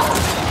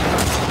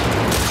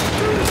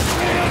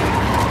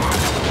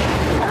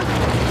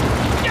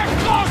 Get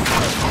close!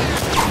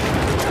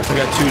 I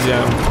got 2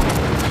 down.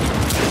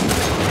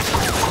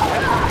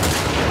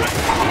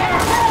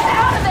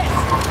 Out of this!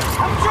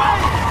 I'm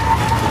trying!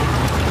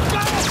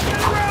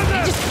 Get around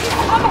there! Just keep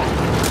coming!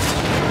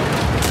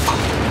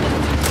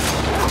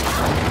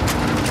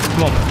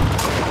 Come on.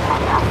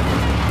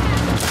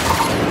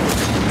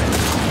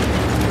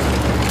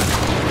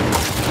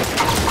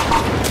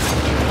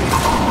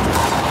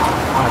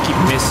 I keep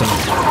missing.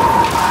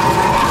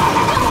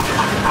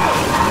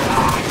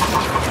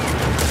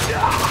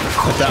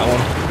 Like that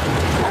one.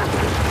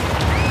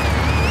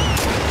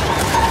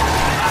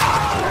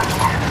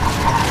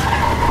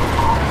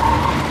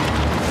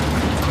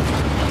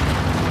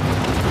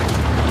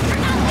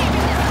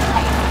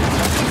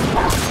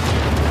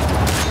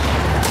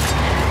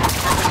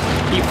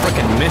 Keep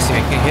freaking missing. I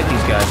can't hit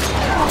these guys.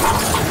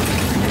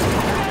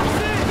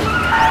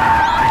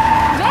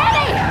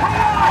 Manny!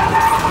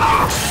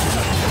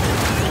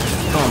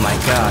 Oh my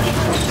gosh.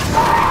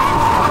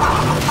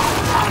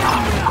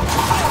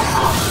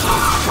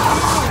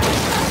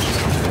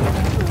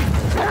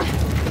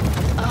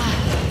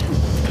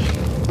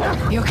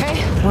 You okay?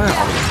 Wow.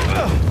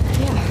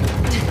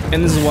 Yeah. And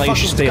this is why you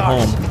should stay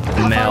home,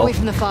 How Mel. far away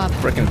from the fob?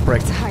 Frickin'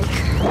 prick. It's a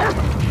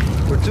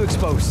hike. We're too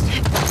exposed.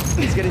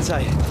 Let's get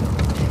inside.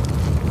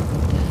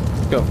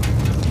 Go.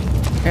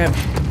 I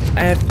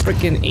have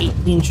freaking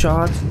 18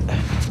 shots.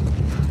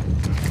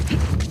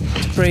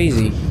 It's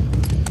crazy.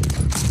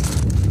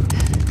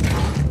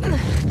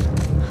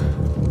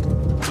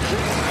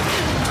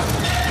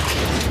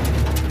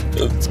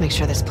 Let's make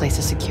sure this place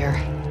is secure.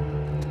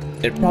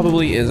 It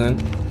probably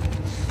isn't.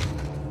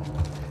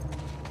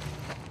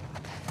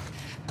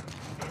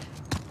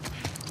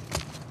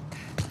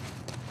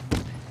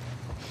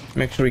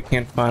 Make sure we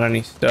can't find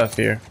any stuff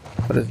here.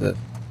 What is this?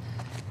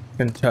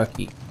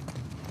 Kentucky.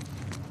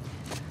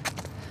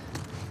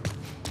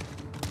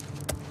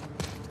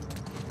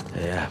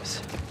 Hey,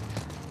 Abs.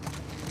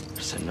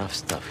 There's enough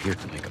stuff here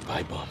to make a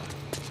pipe bomb.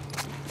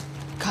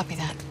 Copy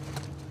that.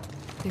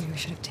 Maybe we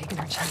should have taken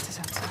our chances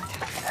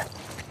outside.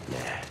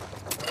 Yeah.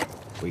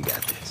 We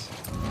got this.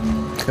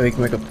 So we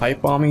can make a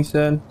pipe bomb, he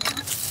said.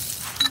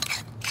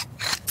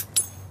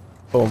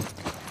 Boom.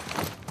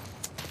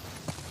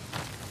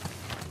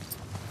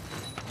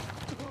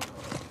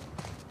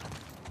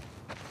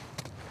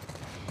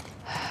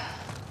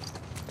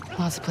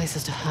 Lots of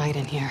places to hide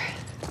in here.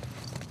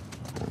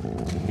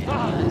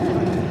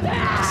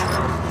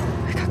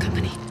 I got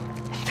company.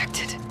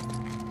 Infected.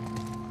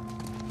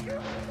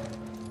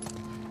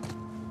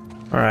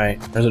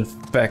 Alright, there's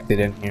infected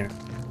in here.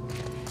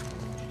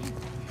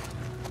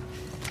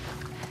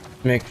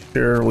 Make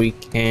sure we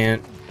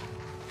can't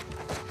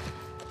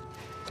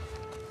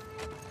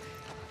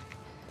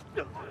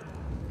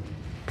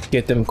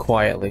get them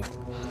quietly.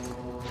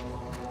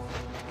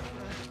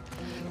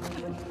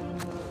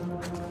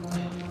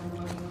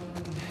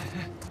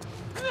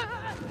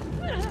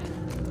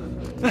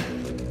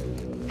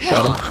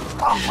 Got him.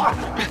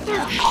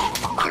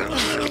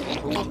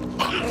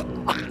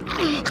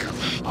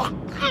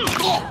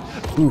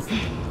 Oof.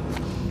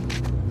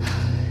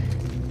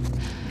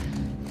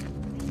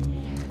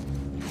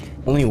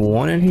 Only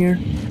one in here?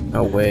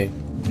 No way.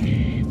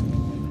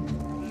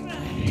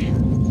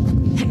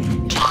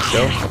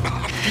 Go.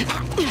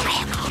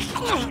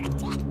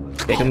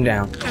 Take him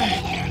down.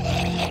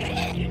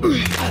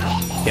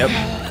 Yep.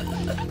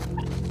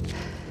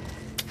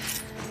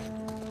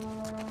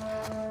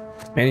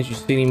 Man, did you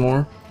see any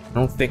more? I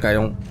don't think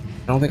I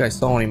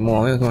saw any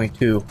more. I think there's only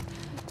 2.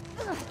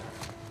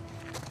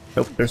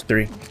 Nope, there's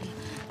 3.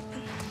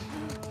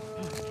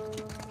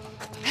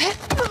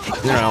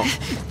 They're out.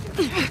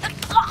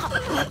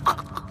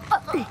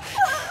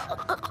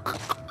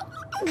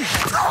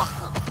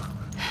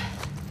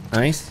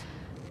 Nice.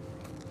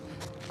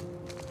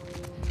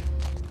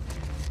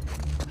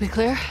 We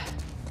clear?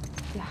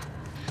 Yeah.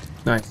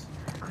 Nice.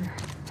 Clear.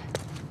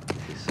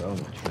 It's so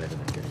much better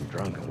than getting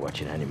drunk and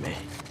watching anime.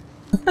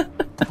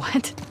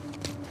 What?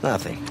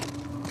 Nothing.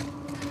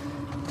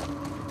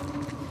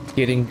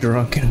 Getting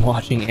drunk and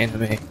watching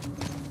anime.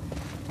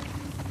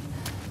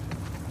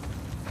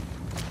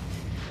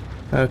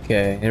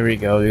 Okay, here we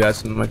go. We got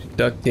some much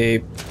duct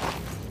tape,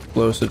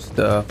 explosive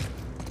stuff.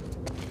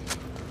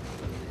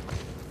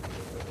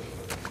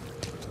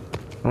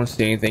 I don't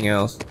see anything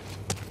else.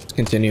 Let's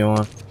continue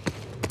on.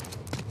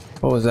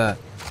 What was that?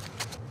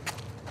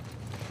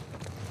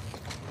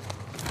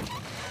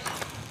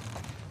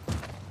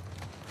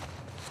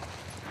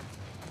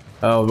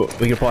 Oh,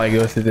 we could probably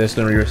go through this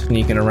when we were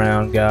sneaking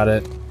around. Got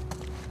it.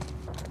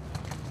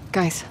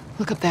 Guys,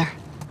 look up there.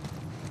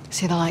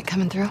 See the light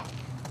coming through?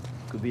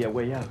 Could be a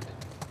way out.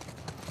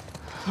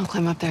 I'll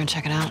climb up there and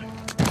check it out.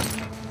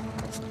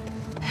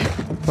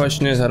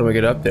 Question is, how do we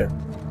get up there?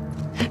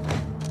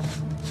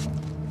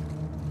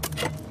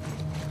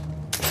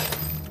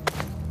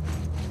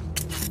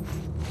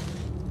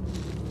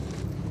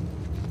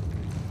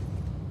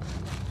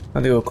 How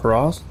do you go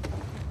across?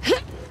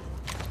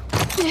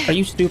 Are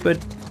you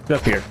stupid? Get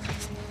up here.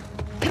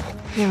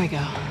 Here we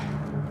go.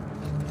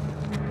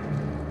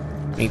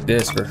 Need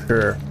this for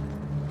sure.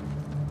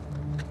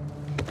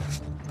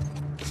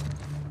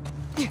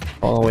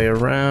 All the way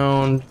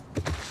around.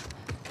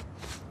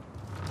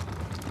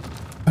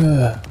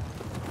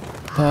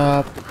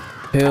 Top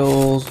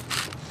pills.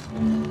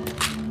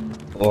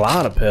 A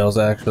lot of pills,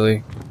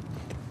 actually.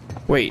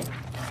 Wait.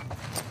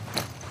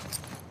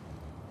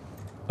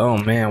 Oh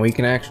man, we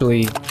can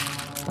actually.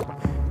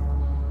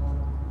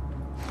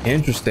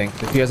 Interesting.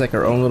 She has like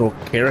her own little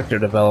character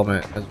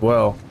development as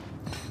well.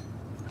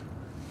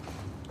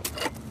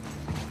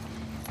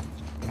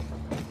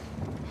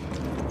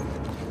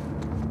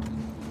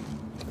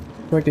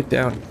 How do I get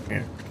down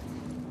here?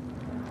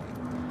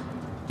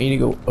 I need to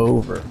go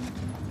over.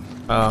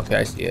 Oh, okay,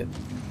 I see it.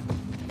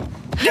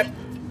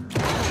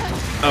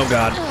 Oh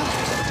god.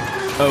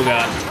 Oh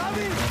god.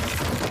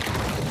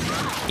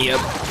 Yep.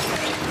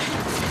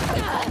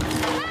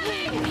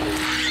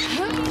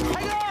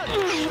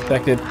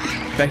 Infected.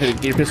 Infected.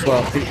 Get your pistol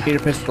out. Get your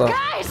pistol out.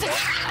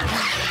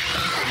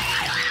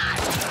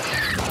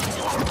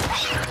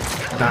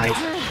 Nice.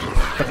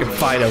 Fucking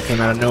Fido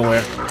came out of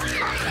nowhere.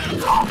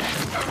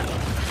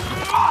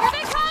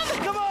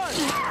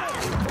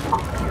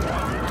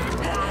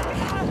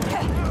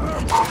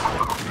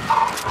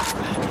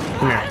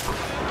 Come here.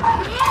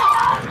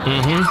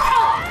 Mm-hmm.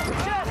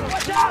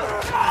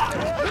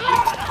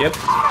 Yep.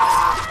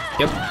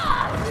 Yep.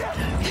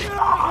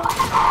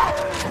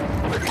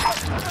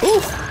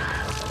 Oof.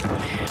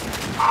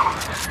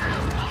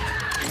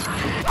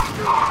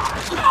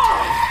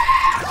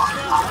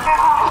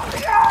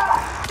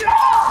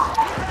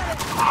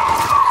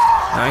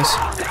 Nice.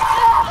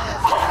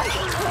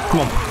 Come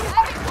on.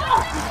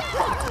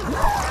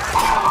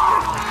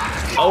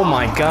 Oh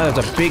my god,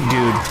 that's a big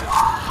dude.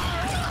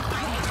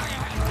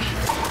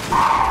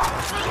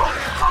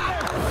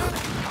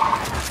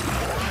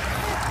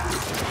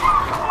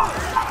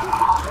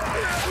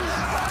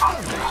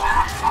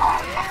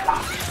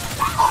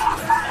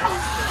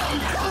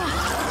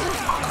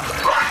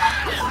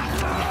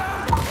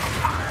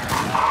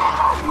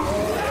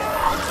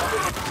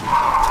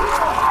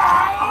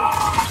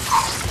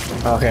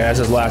 Okay, that's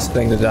his last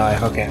thing to die.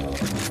 Okay.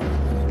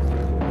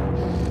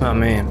 Oh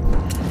man.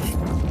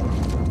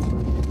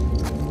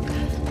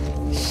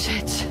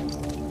 Shit.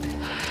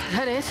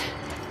 That it?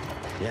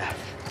 Yeah.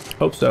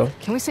 Hope so.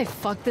 Can we say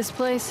fuck this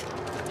place?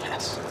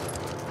 Yes.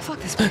 Fuck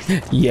this place.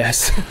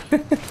 Yes.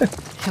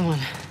 Come on.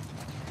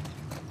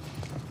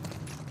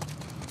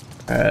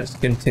 Alright, let's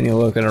continue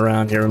looking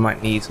around here. We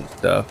might need some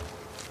stuff.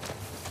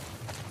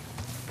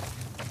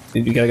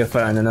 You gotta go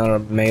find another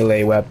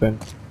melee weapon.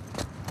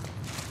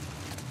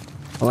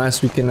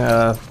 Unless we can,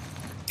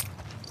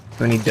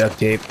 we need duct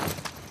tape.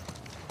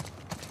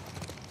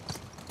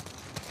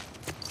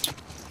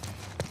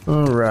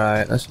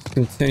 Alright, let's just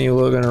continue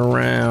looking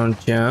around,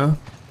 yeah.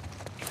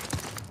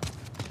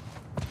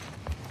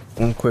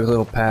 One quick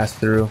little pass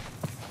through.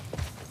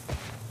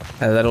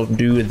 That'll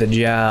do the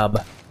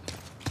job.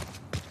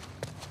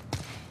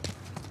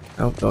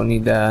 Nope, don't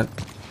need that.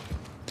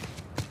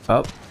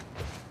 Oh,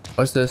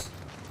 what's this?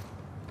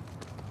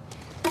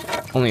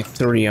 Only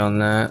 3 on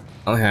that.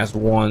 Only has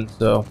 1,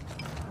 so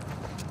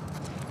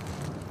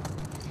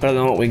better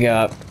than what we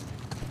got.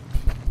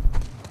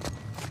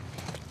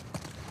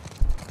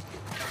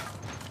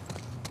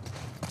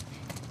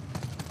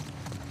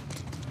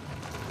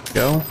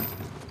 Go.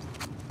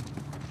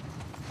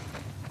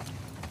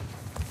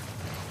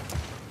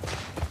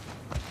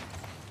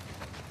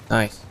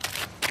 Nice.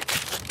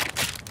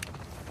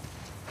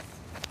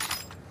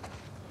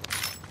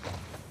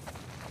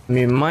 I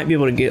mean, might be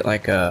able to get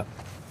like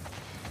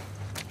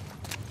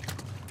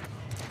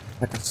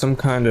some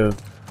kind of,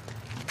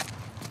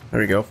 there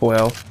we go, full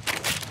health.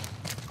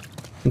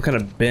 Some kind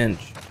of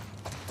bench.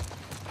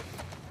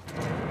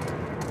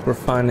 We're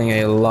finding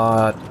a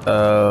lot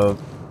of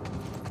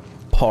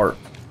parts.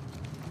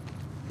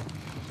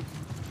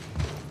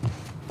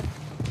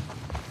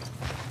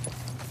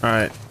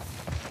 Alright.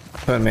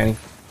 Come on, Manny.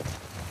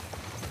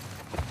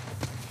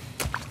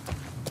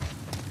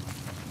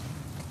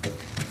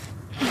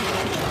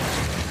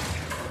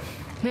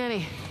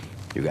 Manny.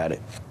 You got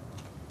it.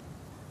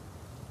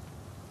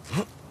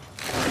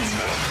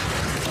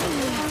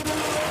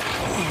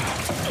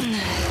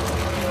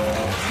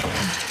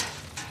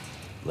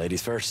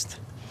 Ladies first.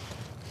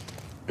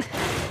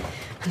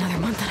 Another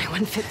month and I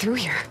wouldn't fit through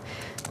here.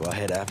 Go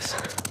ahead, Abs.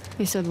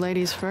 You said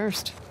ladies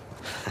first.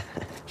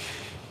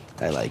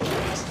 I like you.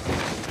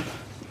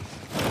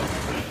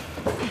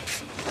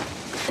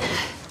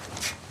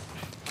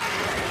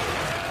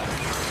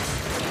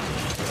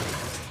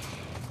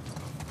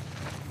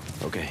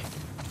 Okay.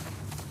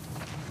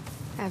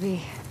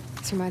 Abby,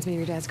 this reminds me of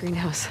your dad's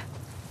greenhouse.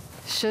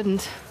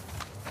 Shouldn't.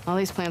 All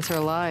these plants are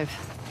alive.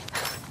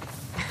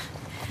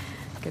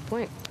 Good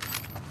point.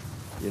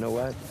 You know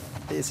what?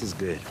 This is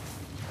good.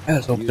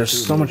 Yeah,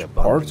 there's so much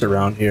parts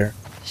around here.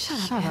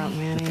 Shut up,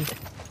 Manny.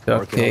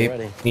 Duct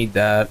tape, need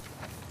that.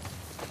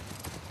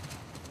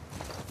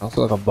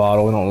 Also like a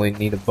bottle, we don't really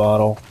need a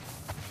bottle.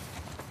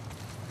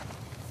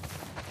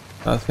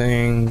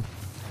 Nothing.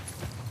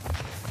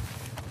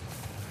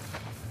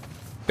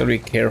 Gotta be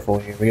careful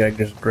here, we gotta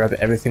just grab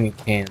everything we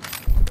can.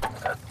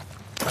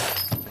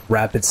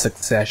 Rapid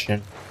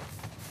succession.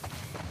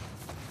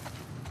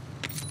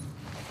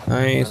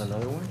 Nice.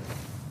 Another one?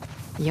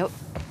 Yep.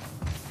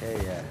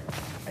 Hey,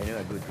 I know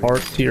a good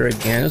Parts here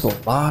again. There's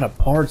a lot of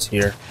parts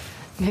here.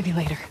 Maybe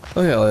later.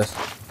 Look at this.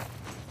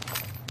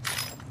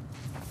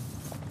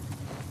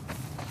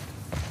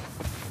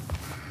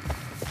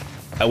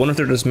 I wonder if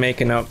they're just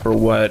making up for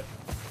what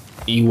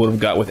you would have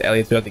got with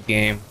Ellie throughout the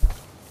game.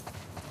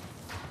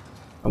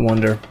 I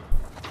wonder.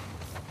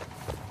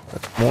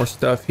 More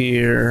stuff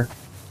here.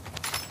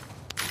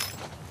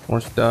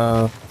 More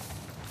stuff.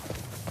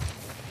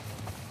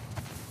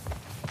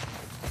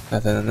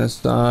 Nothing on this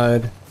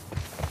side.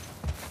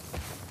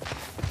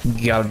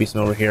 Gotta be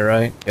some over here,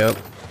 right? Yep.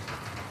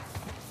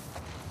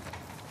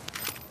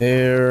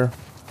 There.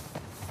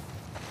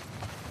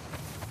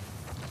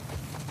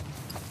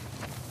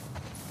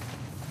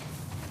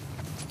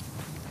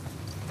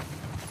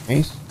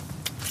 Nice.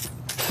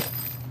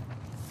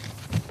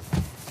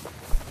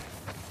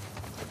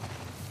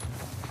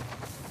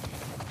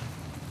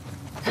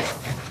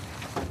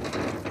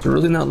 It's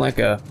really not like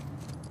a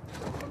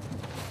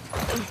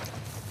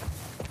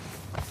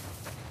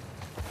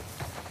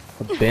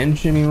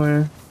bench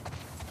anywhere.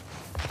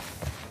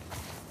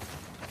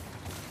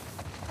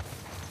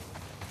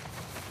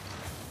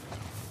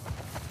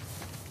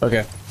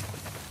 Okay.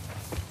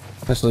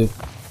 Let's leave.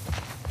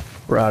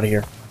 We're out of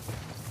here.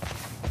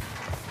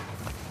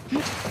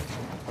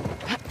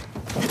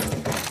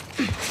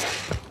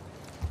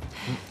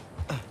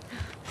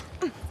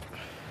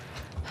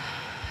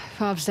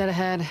 Bob's dead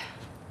ahead.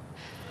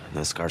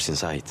 No scars in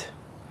sight.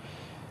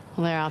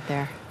 Well, they're out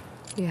there.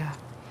 Yeah.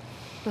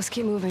 Let's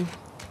keep moving.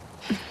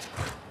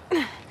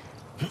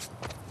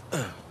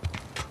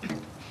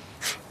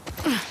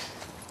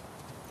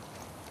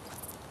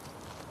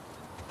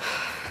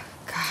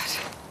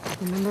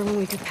 Remember when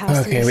we could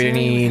pass through Okay, this we area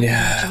need without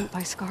being jumped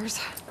by scars?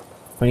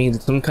 we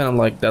need some kind of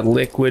like that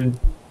liquid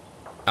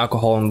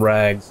alcohol and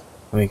rags,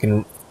 and we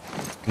can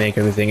make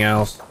everything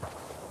else.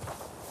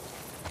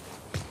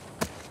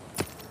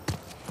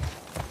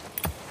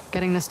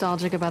 Getting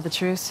nostalgic about the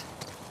truce?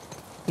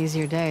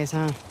 Easier days,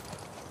 huh?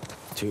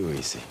 Too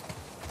easy.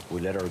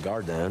 We let our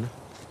guard down,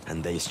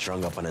 and they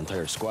strung up an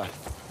entire squad.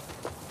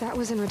 That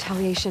was in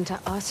retaliation to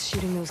us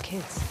shooting those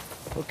kids.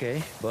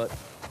 Okay, but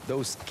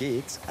those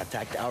kids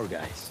attacked our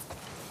guys.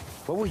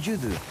 What would you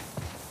do?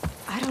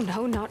 I don't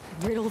know, not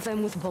riddle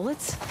them with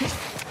bullets?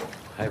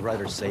 I'd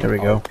rather save There we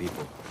our go.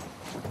 people.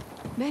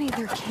 Manny,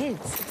 they're kids.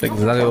 That's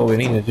exactly what we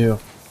need to do.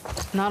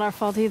 Not our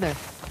fault either.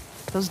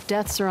 Those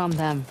deaths are on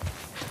them.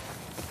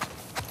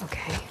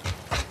 Okay.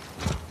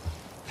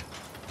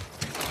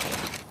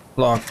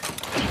 Lock.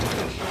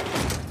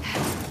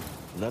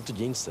 Not to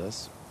jinx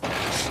us.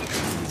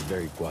 It's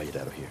very quiet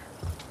out here.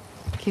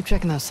 Keep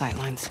checking those sight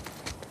lines.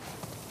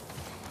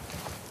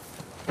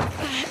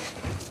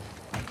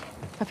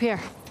 Up here.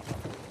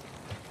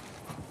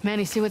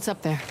 Manny, see what's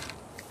up there.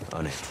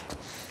 On it.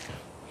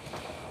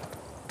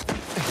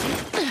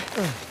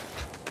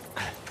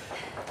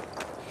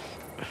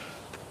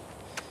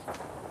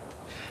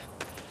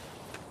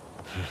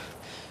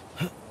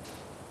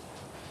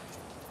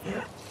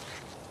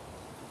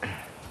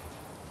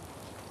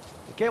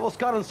 The cable's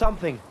caught on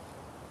something.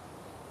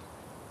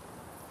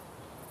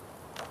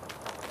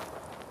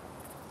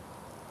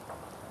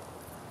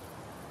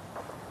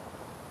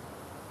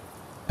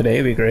 Today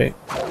would be great.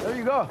 There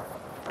you go.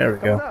 There we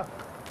go.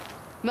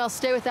 Mel,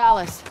 stay with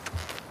Alice.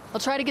 I'll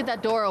try to get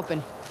that door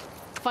open.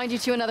 Find you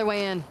two another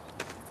way in.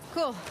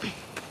 Cool.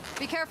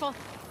 Be careful.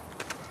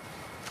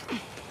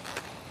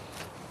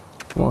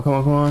 Come on, come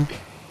on, come on.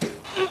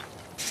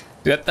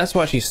 That's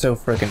why she's so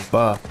freaking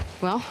buff.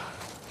 Well?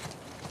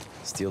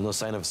 Still no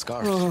sign of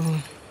scars.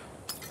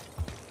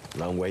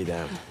 Long way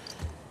down.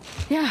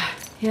 Yeah,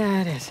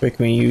 it is. Wait,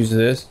 can we use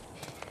this?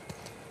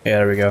 Yeah,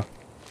 there we go.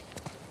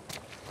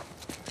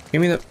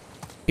 Give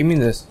me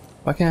this.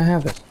 Why can't I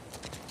have this?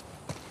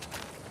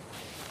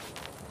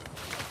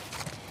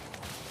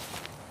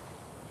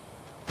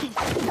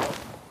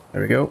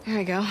 There we go. There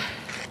we go.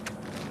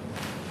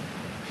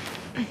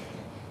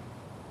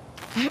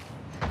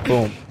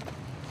 Boom.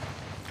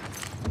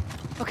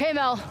 Okay,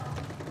 Mel.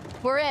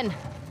 We're in.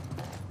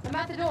 I'm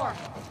at the door.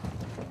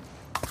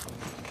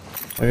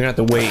 We're gonna have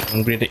to wait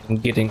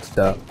and getting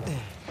stuff.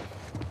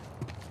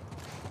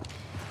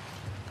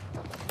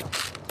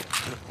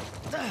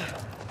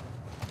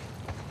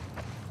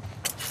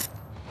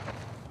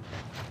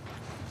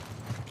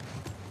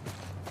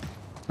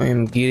 I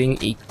am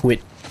getting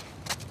equipped.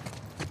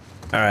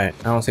 Alright,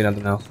 I don't see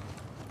nothing else.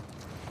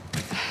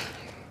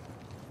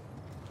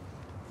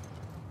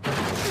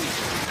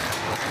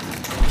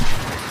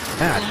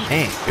 God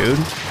dang, dude.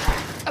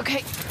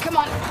 Okay, come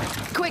on.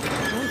 Quick.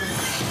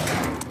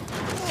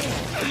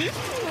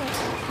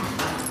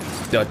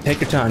 Yo,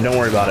 take your time, don't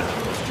worry about it.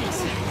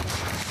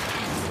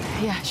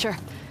 Yeah, sure.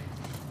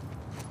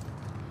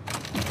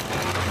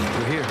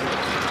 We're here.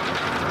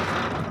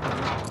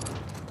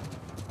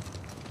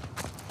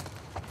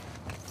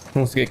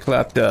 Let's get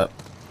clapped up.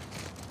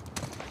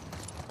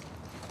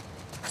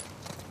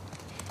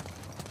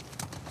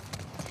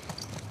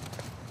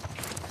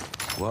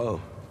 Whoa.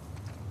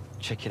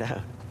 Check it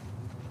out.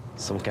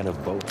 Some kind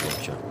of boat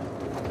workshop.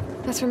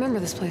 Let's remember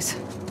this place.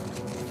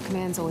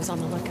 Command's always on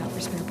the lookout for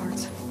spare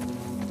parts.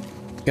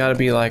 Gotta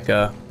be like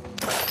a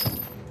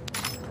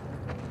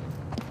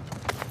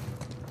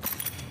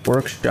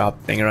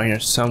workshop thing around here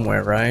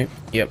somewhere, right?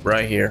 Yep,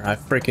 right here. I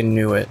freaking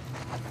knew it.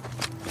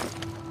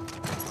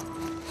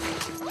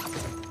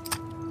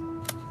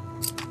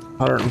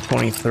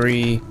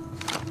 $123.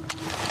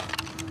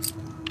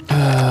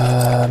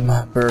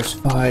 Burst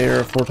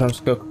fire, 4 times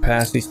scope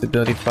capacity,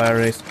 stability fire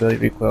rate, stability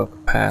recoil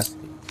capacity.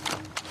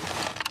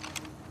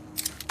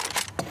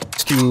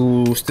 Let's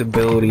do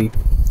stability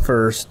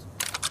first.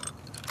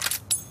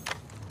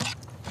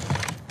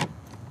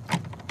 I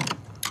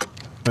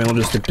mean, we'll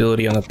do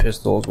stability on the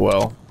pistol as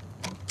well.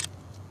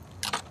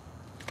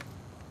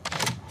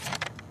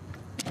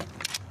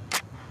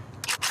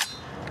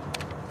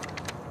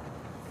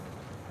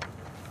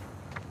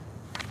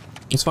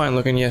 It's fine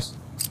looking, yes.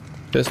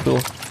 Pistol.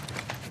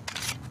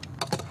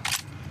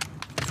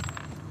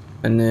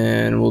 And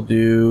then we'll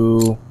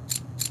do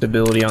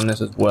stability on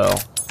this as well.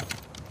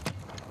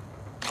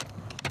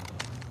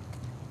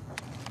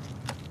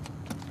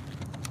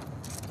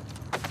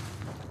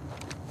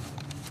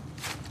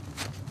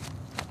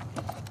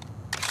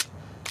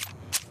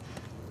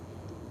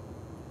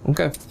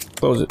 Okay,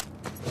 close it.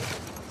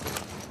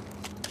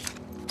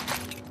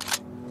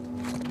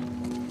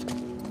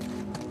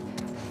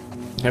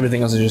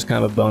 Everything else is just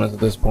kind of a bonus at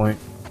this point.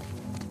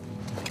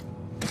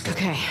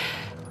 Okay.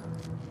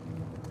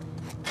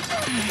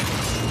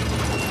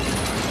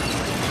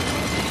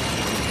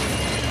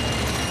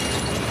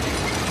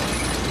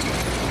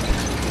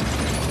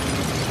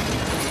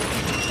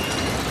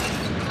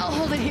 I'll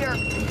hold it here.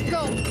 Go.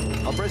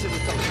 I'll brace it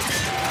with something.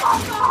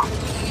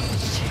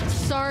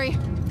 Sorry.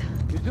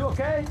 You two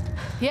okay?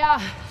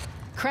 Yeah.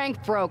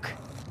 Crank broke.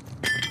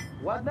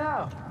 What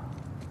now?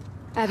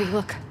 Abby,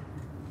 look.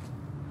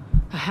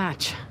 A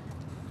hatch.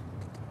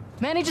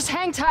 Manny, just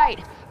hang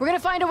tight. We're gonna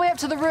find a way up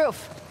to the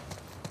roof.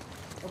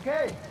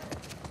 Okay.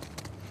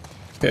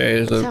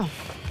 Okay, So,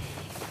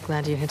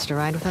 glad you hitched a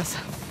ride with us?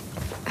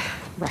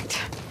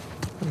 Right.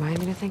 Remind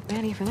me to thank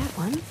Manny for that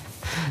one.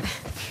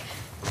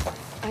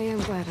 I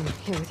am glad I'm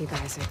here with you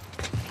guys. I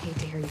hate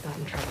to hear you got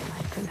in trouble.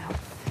 I couldn't help.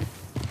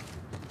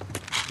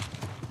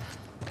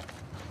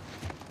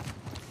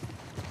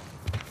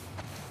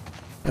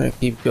 I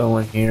keep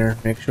going here.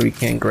 Make sure we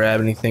can't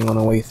grab anything on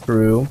the way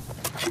through.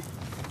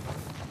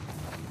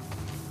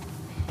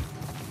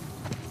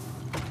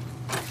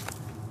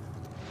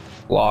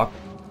 Lock,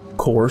 of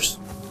course.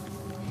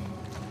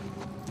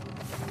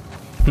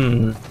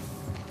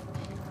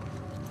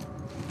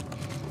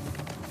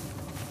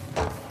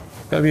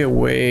 Gotta be a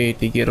way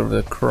to get over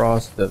the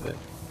cross of it.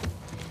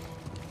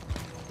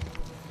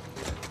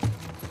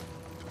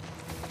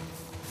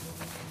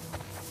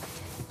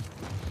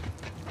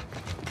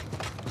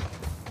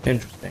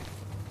 Interesting.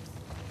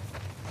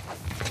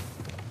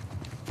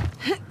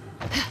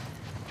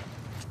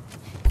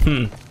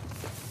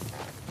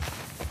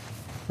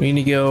 We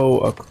need to go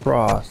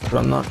across, but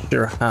I'm not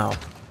sure how.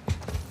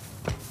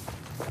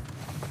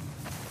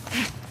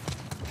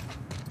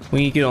 We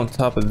need to get on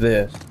top of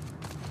this.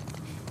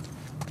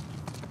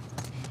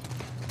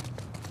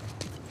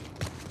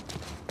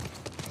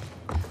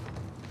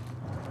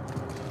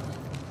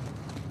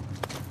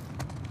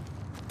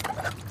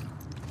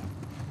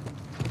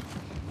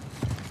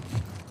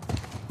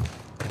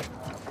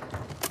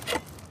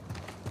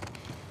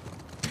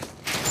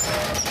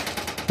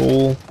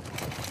 Cool.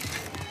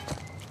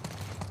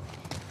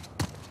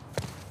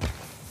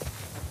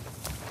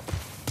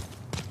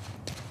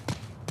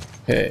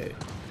 Okay.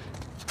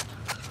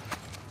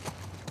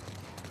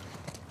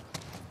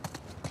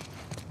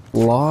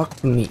 Locked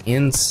from the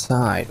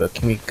inside, but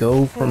can we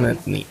go from it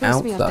from the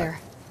Post me up outside? there.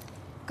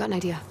 Got an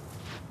idea.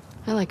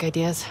 I like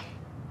ideas.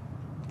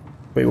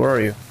 Wait, where are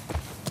you?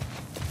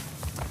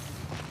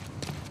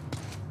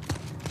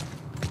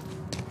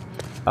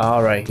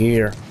 All right,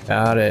 here.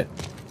 Got it.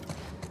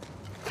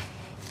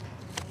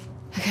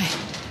 Okay,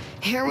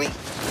 here we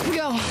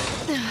go.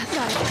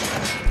 Got it.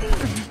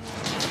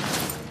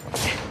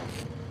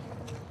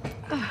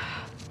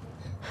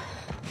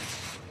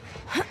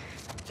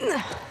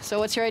 So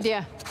what's your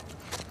idea?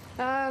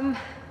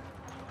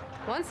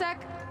 One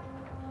sec.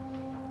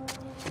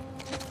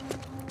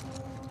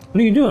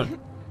 What are you doing?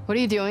 What are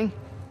you doing?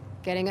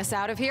 Getting us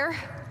out of here?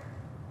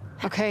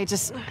 Okay,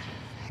 just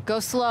go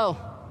slow.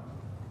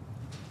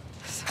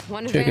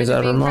 One Chick advantage is out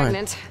of of her being mind.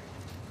 pregnant.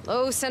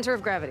 Low center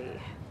of gravity.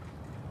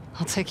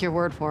 I'll take your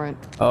word for it.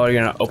 Oh,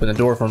 you're gonna open the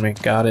door for me.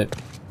 Got it.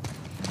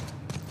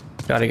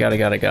 Got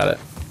it.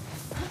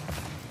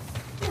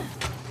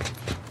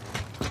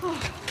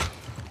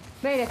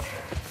 Made it.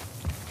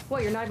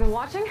 What, you're not even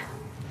watching?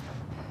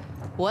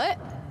 What?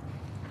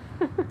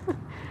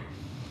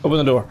 Open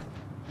the door.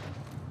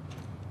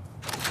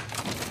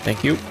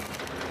 Thank you.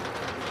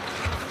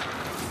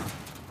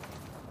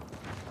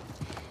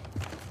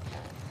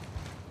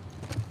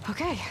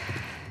 Okay,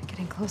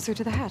 getting closer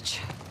to the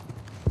hatch.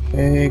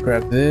 Okay,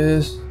 grab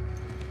this.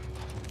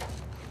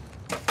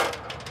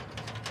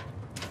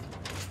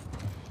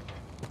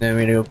 Then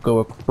we need to go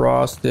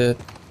across it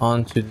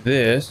onto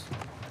this.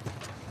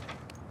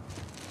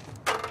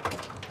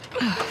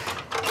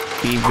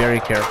 Be very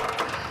careful.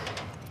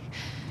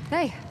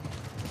 Hey,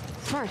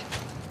 smart.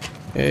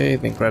 Okay,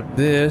 then grab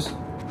this.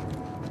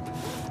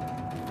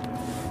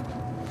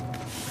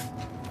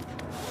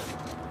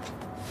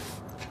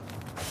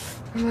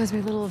 Reminds me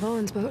a little of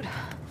Owen's boat.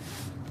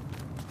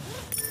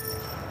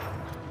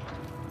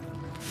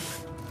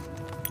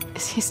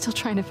 Is he still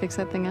trying to fix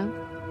that thing up?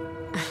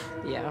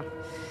 Yeah.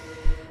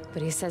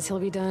 But he says he'll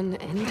be done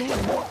any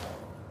day.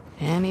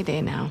 Any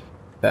day now.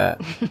 That.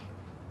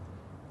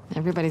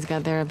 Everybody's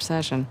got their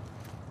obsession.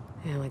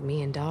 Yeah, like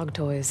me and dog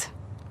toys.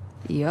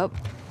 Yup.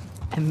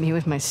 And me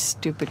with my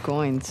stupid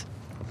coins.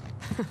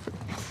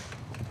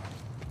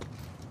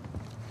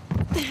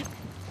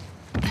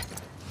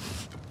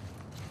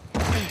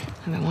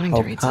 I've been wanting to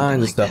All read kinds of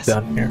something like stuff this.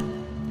 down here.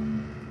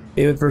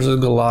 David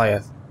versus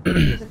Goliath.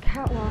 There's a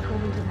catwalk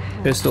over to the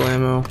hatch. Pistol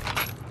ammo. But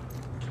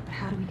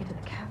how do we get to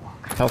the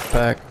catwalk? Health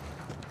pack.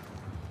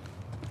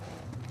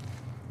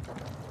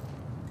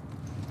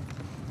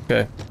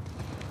 Okay.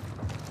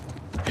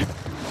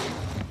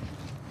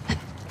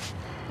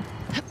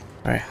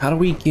 Alright, how do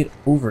we get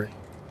over it?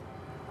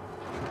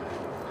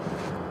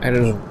 I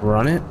just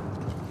run it?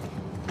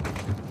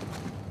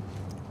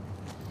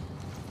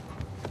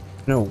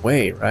 No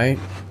way, right?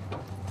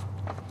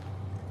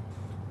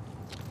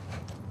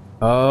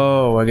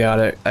 Oh, I got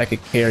it. I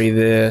could carry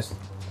this.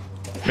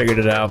 Figured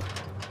it out.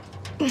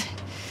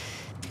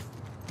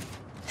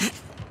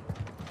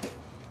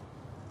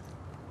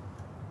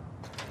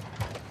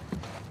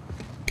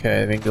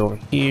 Okay, then go over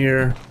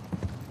here.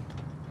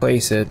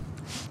 Place it.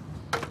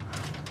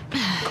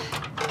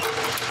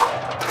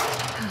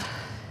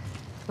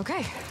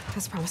 Okay,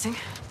 that's promising.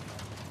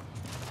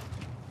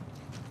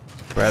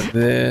 Grab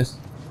this.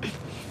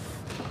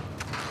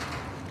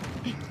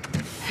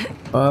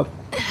 Up.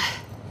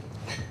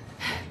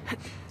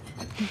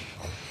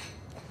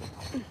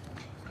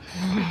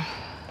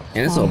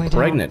 And this Long little way down.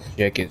 pregnant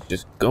chick is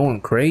just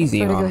going crazy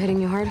Vertigo on him.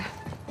 hitting you hard?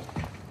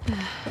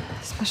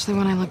 Especially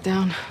when I look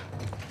down.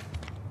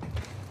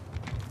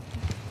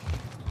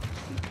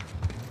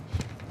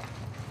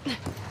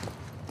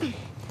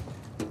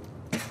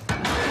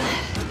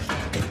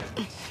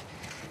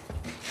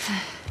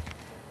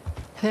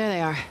 There they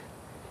are.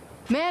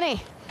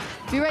 Manny,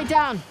 be right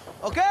down.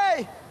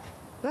 Okay.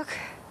 Look,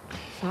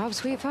 fob,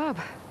 sweet fob.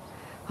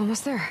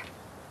 Almost there.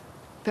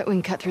 Bet we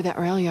can cut through that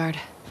rail yard.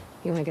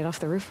 You want to get off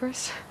the roof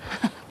first?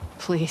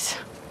 Please.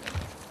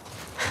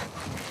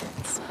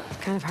 It's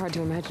kind of hard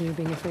to imagine you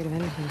being afraid of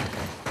anything.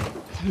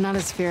 I'm not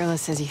as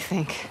fearless as you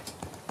think.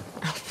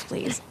 Oh,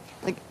 please.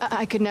 Like,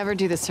 I could never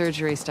do the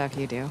surgery stuff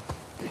you do.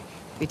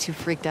 Be too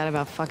freaked out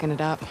about fucking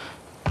it up.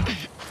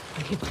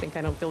 You think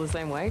I don't feel the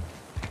same way?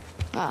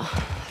 Well,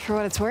 for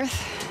what it's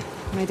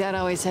worth, my dad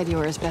always said you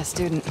were his best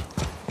student.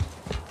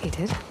 He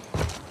did?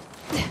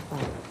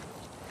 Well,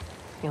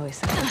 he always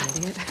said I was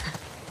an idiot.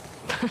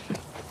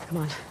 Come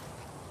on.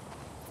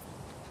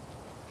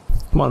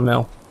 Come on,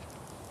 Mel.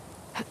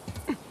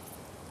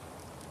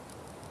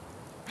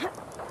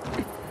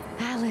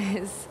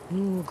 Alice.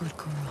 Ooh, good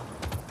girl.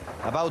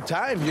 About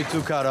time you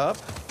two caught up.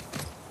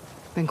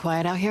 Been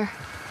quiet out here?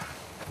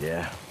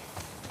 Yeah.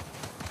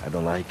 I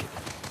don't like it.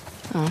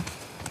 Oh,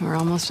 we're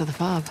almost to the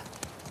fob.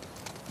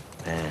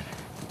 Man,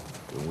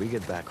 when we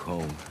get back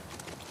home,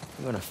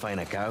 I'm gonna find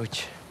a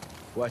couch,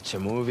 watch a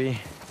movie,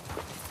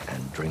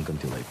 and drink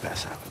until I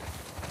pass out.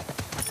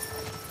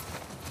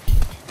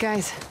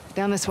 Guys,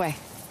 down this way.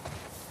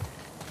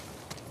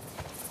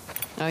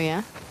 Oh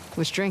yeah?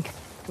 Which drink?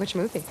 Which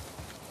movie?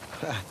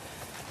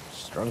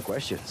 Strong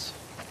questions.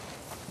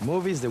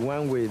 Movie's the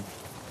one with...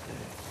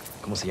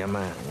 ¿Cómo se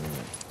llama?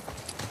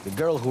 The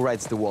girl who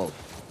rides the wall.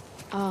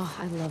 Oh,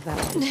 I love that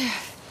one.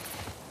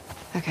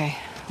 Okay,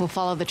 we'll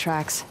follow the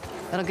tracks.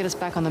 That'll get us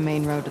back on the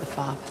main road to the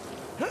fob.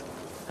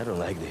 I don't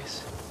like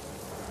this.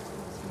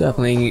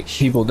 Definitely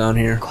people down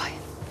here. Quiet.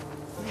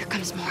 Here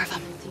comes more of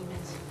them.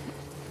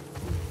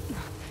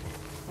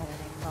 Whether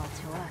they fall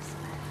to us,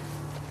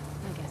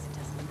 but I guess it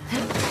doesn't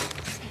matter.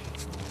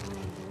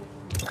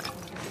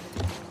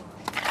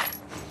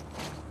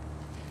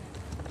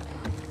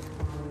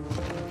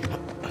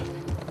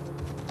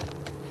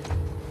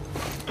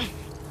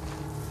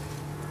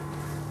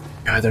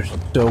 God, there's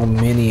so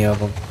many of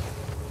them.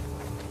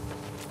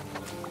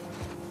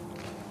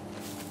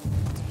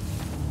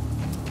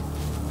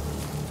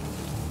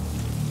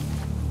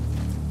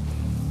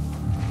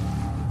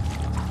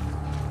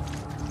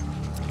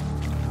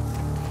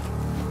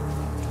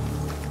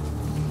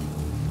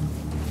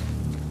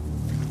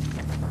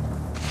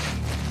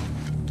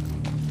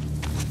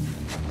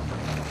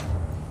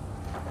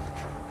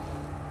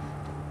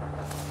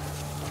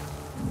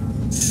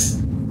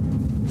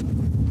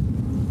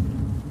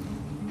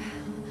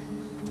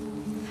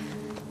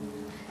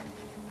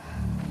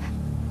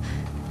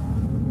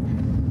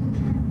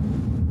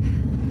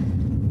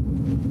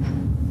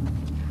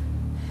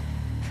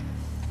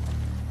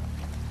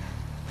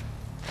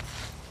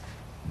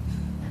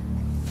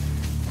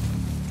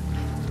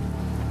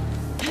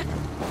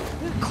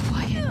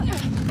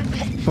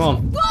 Come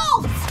on.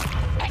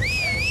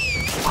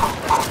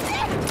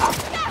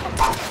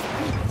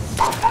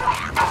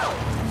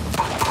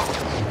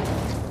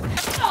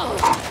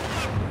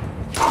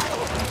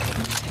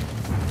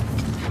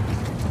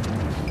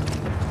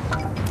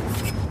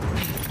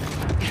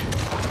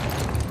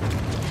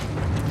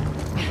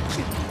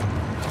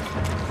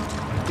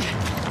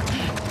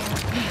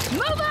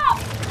 Move up!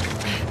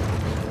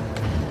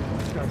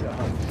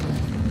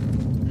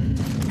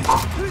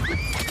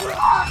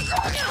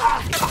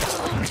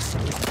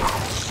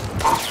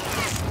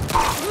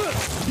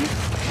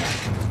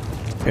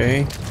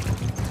 Okay.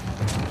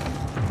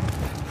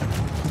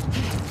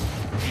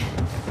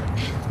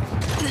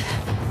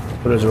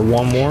 What is there?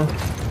 One more?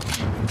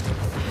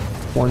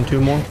 One,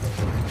 two more?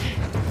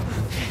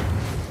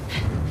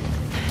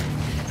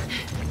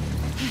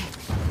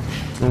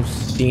 Don't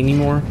see any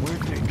more.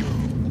 Where'd they go?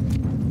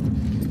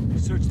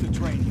 Search the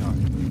train yard.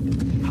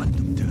 Hunt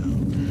them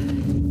down.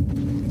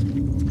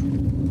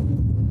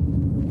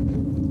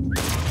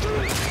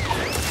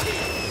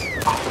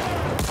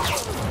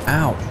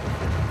 Ow.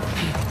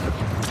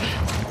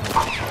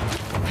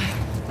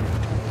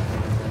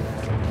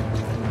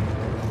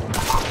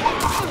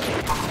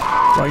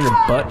 Right your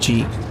butt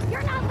cheek.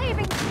 You're not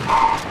leaving!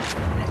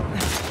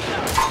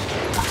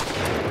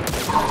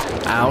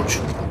 Ouch.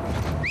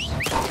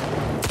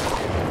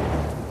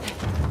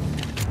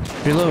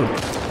 Reload.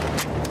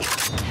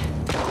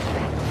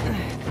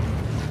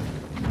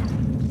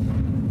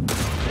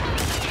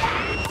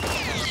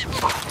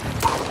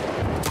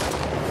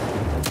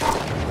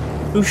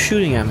 Who's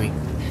shooting at me?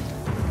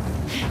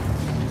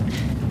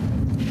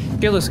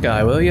 Kill this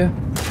guy, will ya?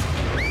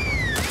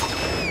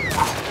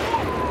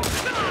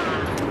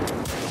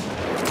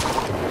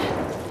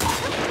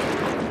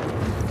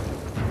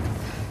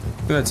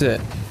 That's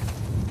it.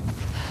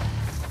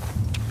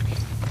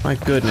 My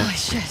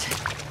goodness. Holy shit.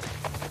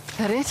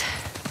 That it?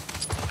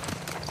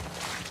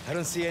 I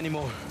don't see any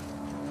more.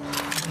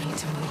 We need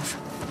to move.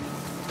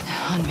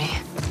 On me.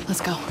 Let's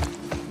go.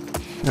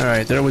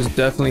 Alright, there was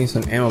definitely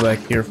some ammo back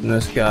here from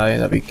this guy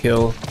that we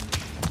killed.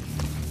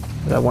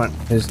 That I want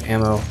his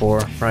ammo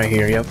for right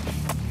here, yep.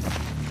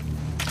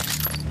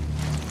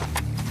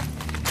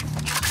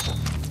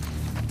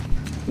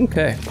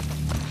 Okay.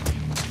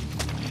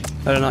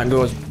 That did not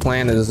go as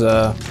planned as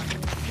I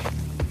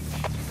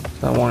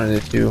wanted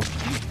it to.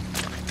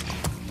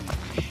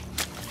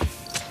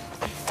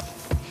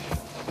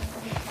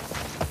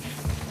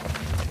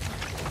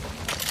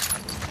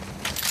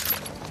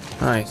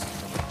 Nice.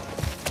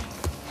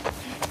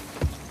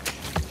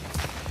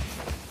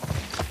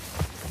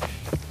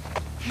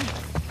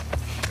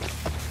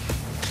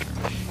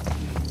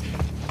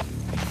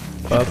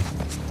 Up.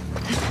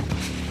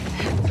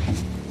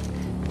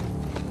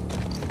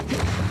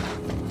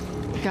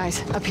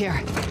 Guys, up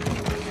here.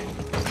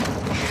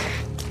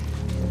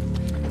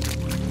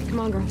 Come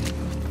on, girl.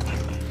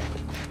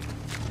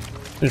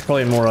 There's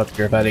probably more up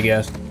here if I had to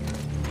guess.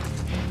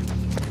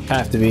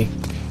 Have to be.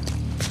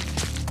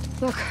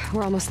 Look,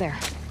 we're almost there.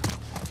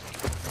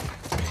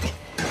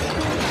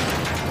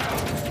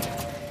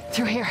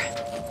 Through here.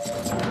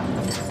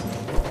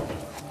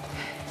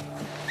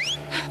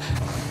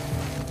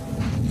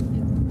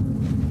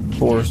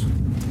 Force.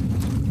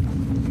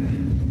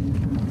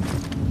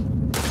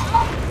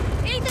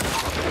 Ethan!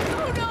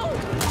 Oh no!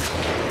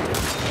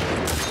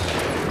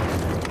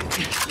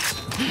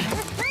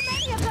 There are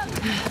many of them!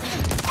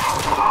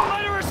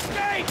 Let her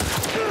escape!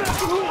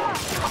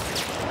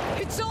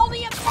 It's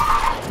only a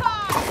car!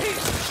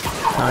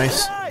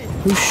 Nice.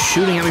 Who's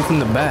shooting at me from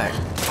the back?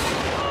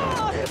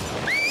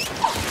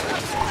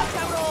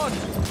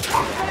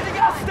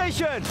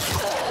 Station!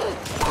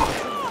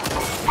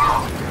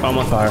 I'm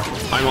on fire.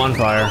 I'm on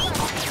fire.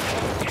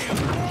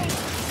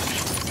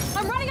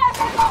 I'm running out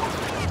of ammo!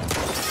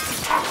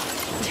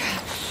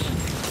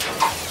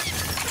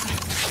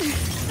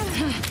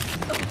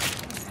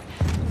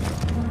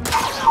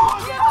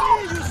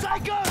 You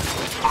psycho!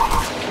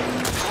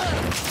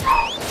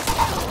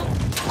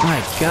 My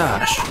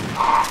gosh.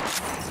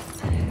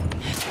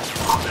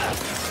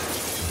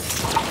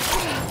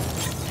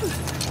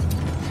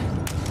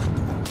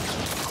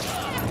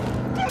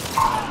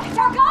 It's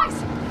our guys!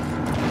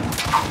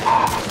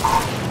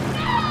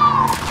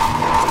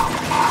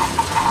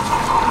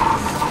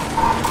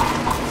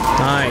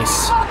 Nice.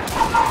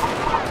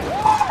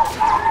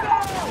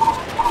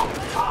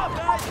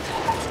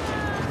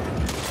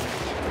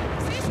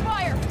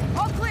 Ceasefire!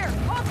 All clear!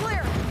 All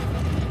clear!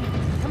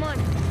 Come on,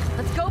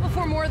 let's go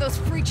before more of those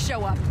freaks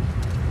show up.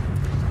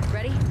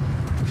 Ready?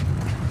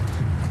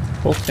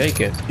 We'll take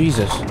it.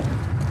 Jesus.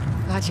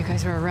 Glad you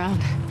guys are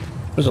around.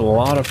 There's a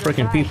lot of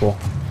freaking people.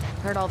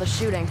 Heard all the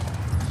shooting.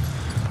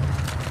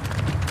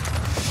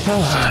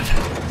 God.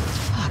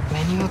 Fuck,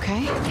 man, you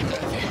okay?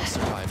 I'll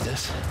survive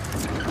this.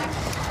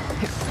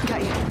 Here,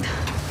 got you.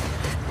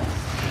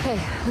 Hey,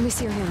 let me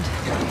see your hand.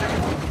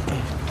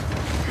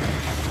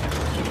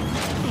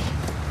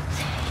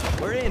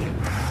 We're in.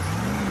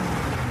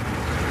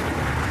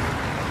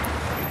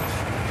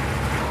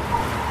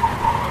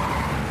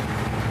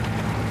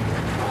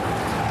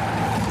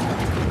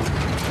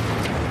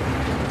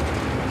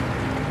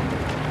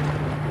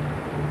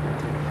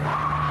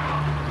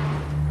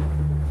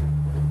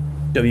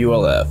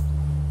 WLF.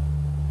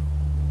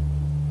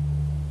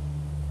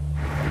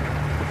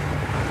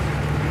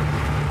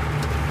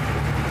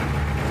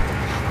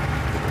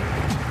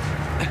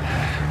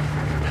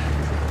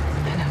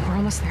 We're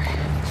almost there.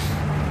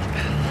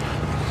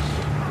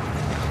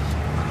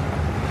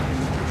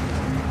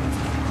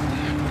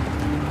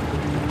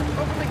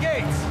 Open the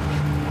gates.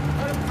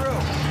 Let him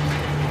through.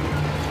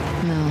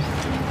 No.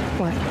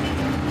 What?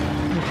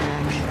 You're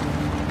back.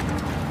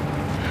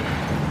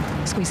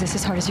 Squeeze this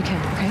as hard as you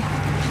can, okay?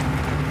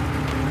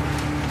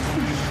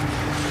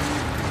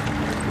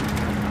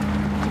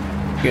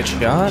 Get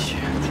shot? I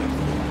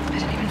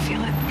didn't even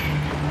feel it.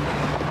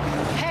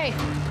 Hey!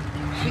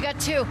 We got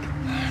two.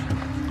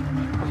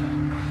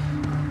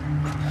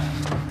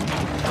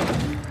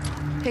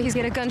 Hey, he's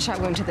got a gunshot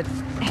wound to the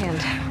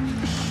hand.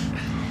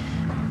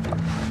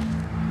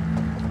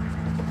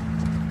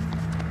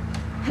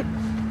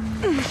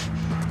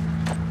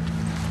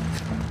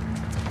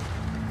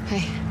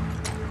 Hey.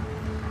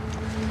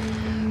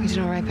 We did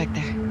all right back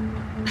there.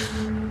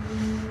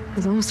 It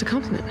was almost a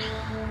compliment.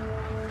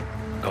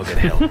 Go get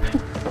help.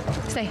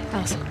 Stay,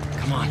 Alice.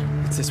 Come on,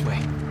 it's this way.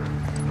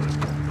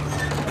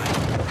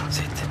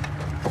 Sit.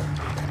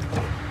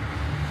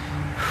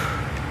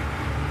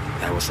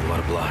 That was a lot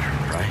of blood,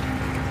 right?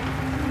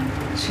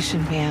 She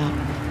shouldn't be out.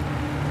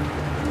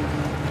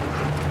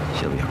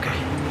 She'll be okay.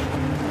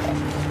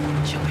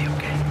 She'll be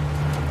okay.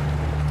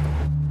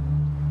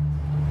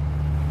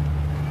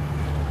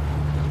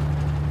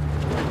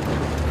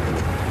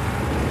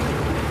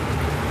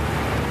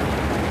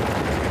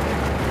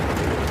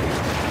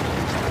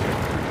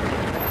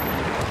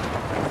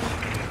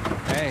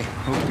 Hey,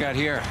 who we got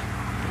here?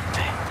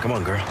 Hey, come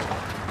on, girl.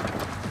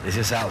 This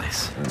is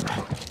Alice.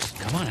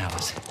 Come on,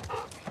 Alice.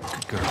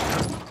 Good girl.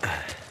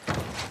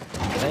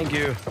 Thank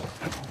you.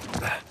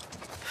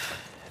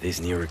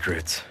 These new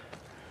recruits,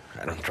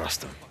 I don't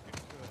trust him.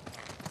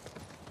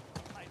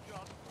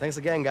 Thanks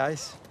again,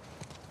 guys.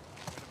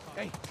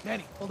 Hey,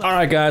 Manny, hold on. All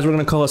right, guys, we're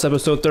gonna call this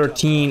episode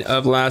 13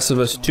 of Last of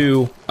Us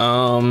 2.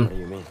 What do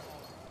you mean?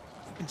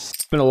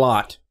 It's been a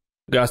lot.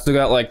 Guys, still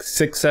got like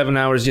 6-7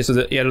 hours just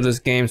yet of this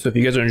game, so if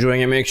you guys are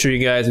enjoying it, make sure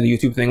you guys do the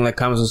YouTube thing, like,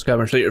 comment, subscribe,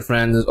 and show your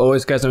friends. As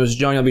always, guys, I'm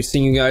Johnny. I'll be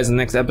seeing you guys in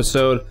the next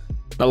episode.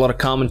 Not a lot of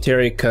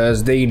commentary,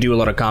 because they do a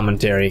lot of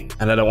commentary,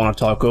 and I don't want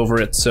to talk over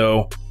it,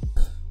 so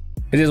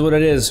it is what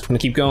it is. I'm gonna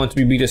keep going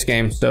to beat this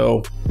game,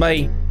 so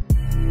bye.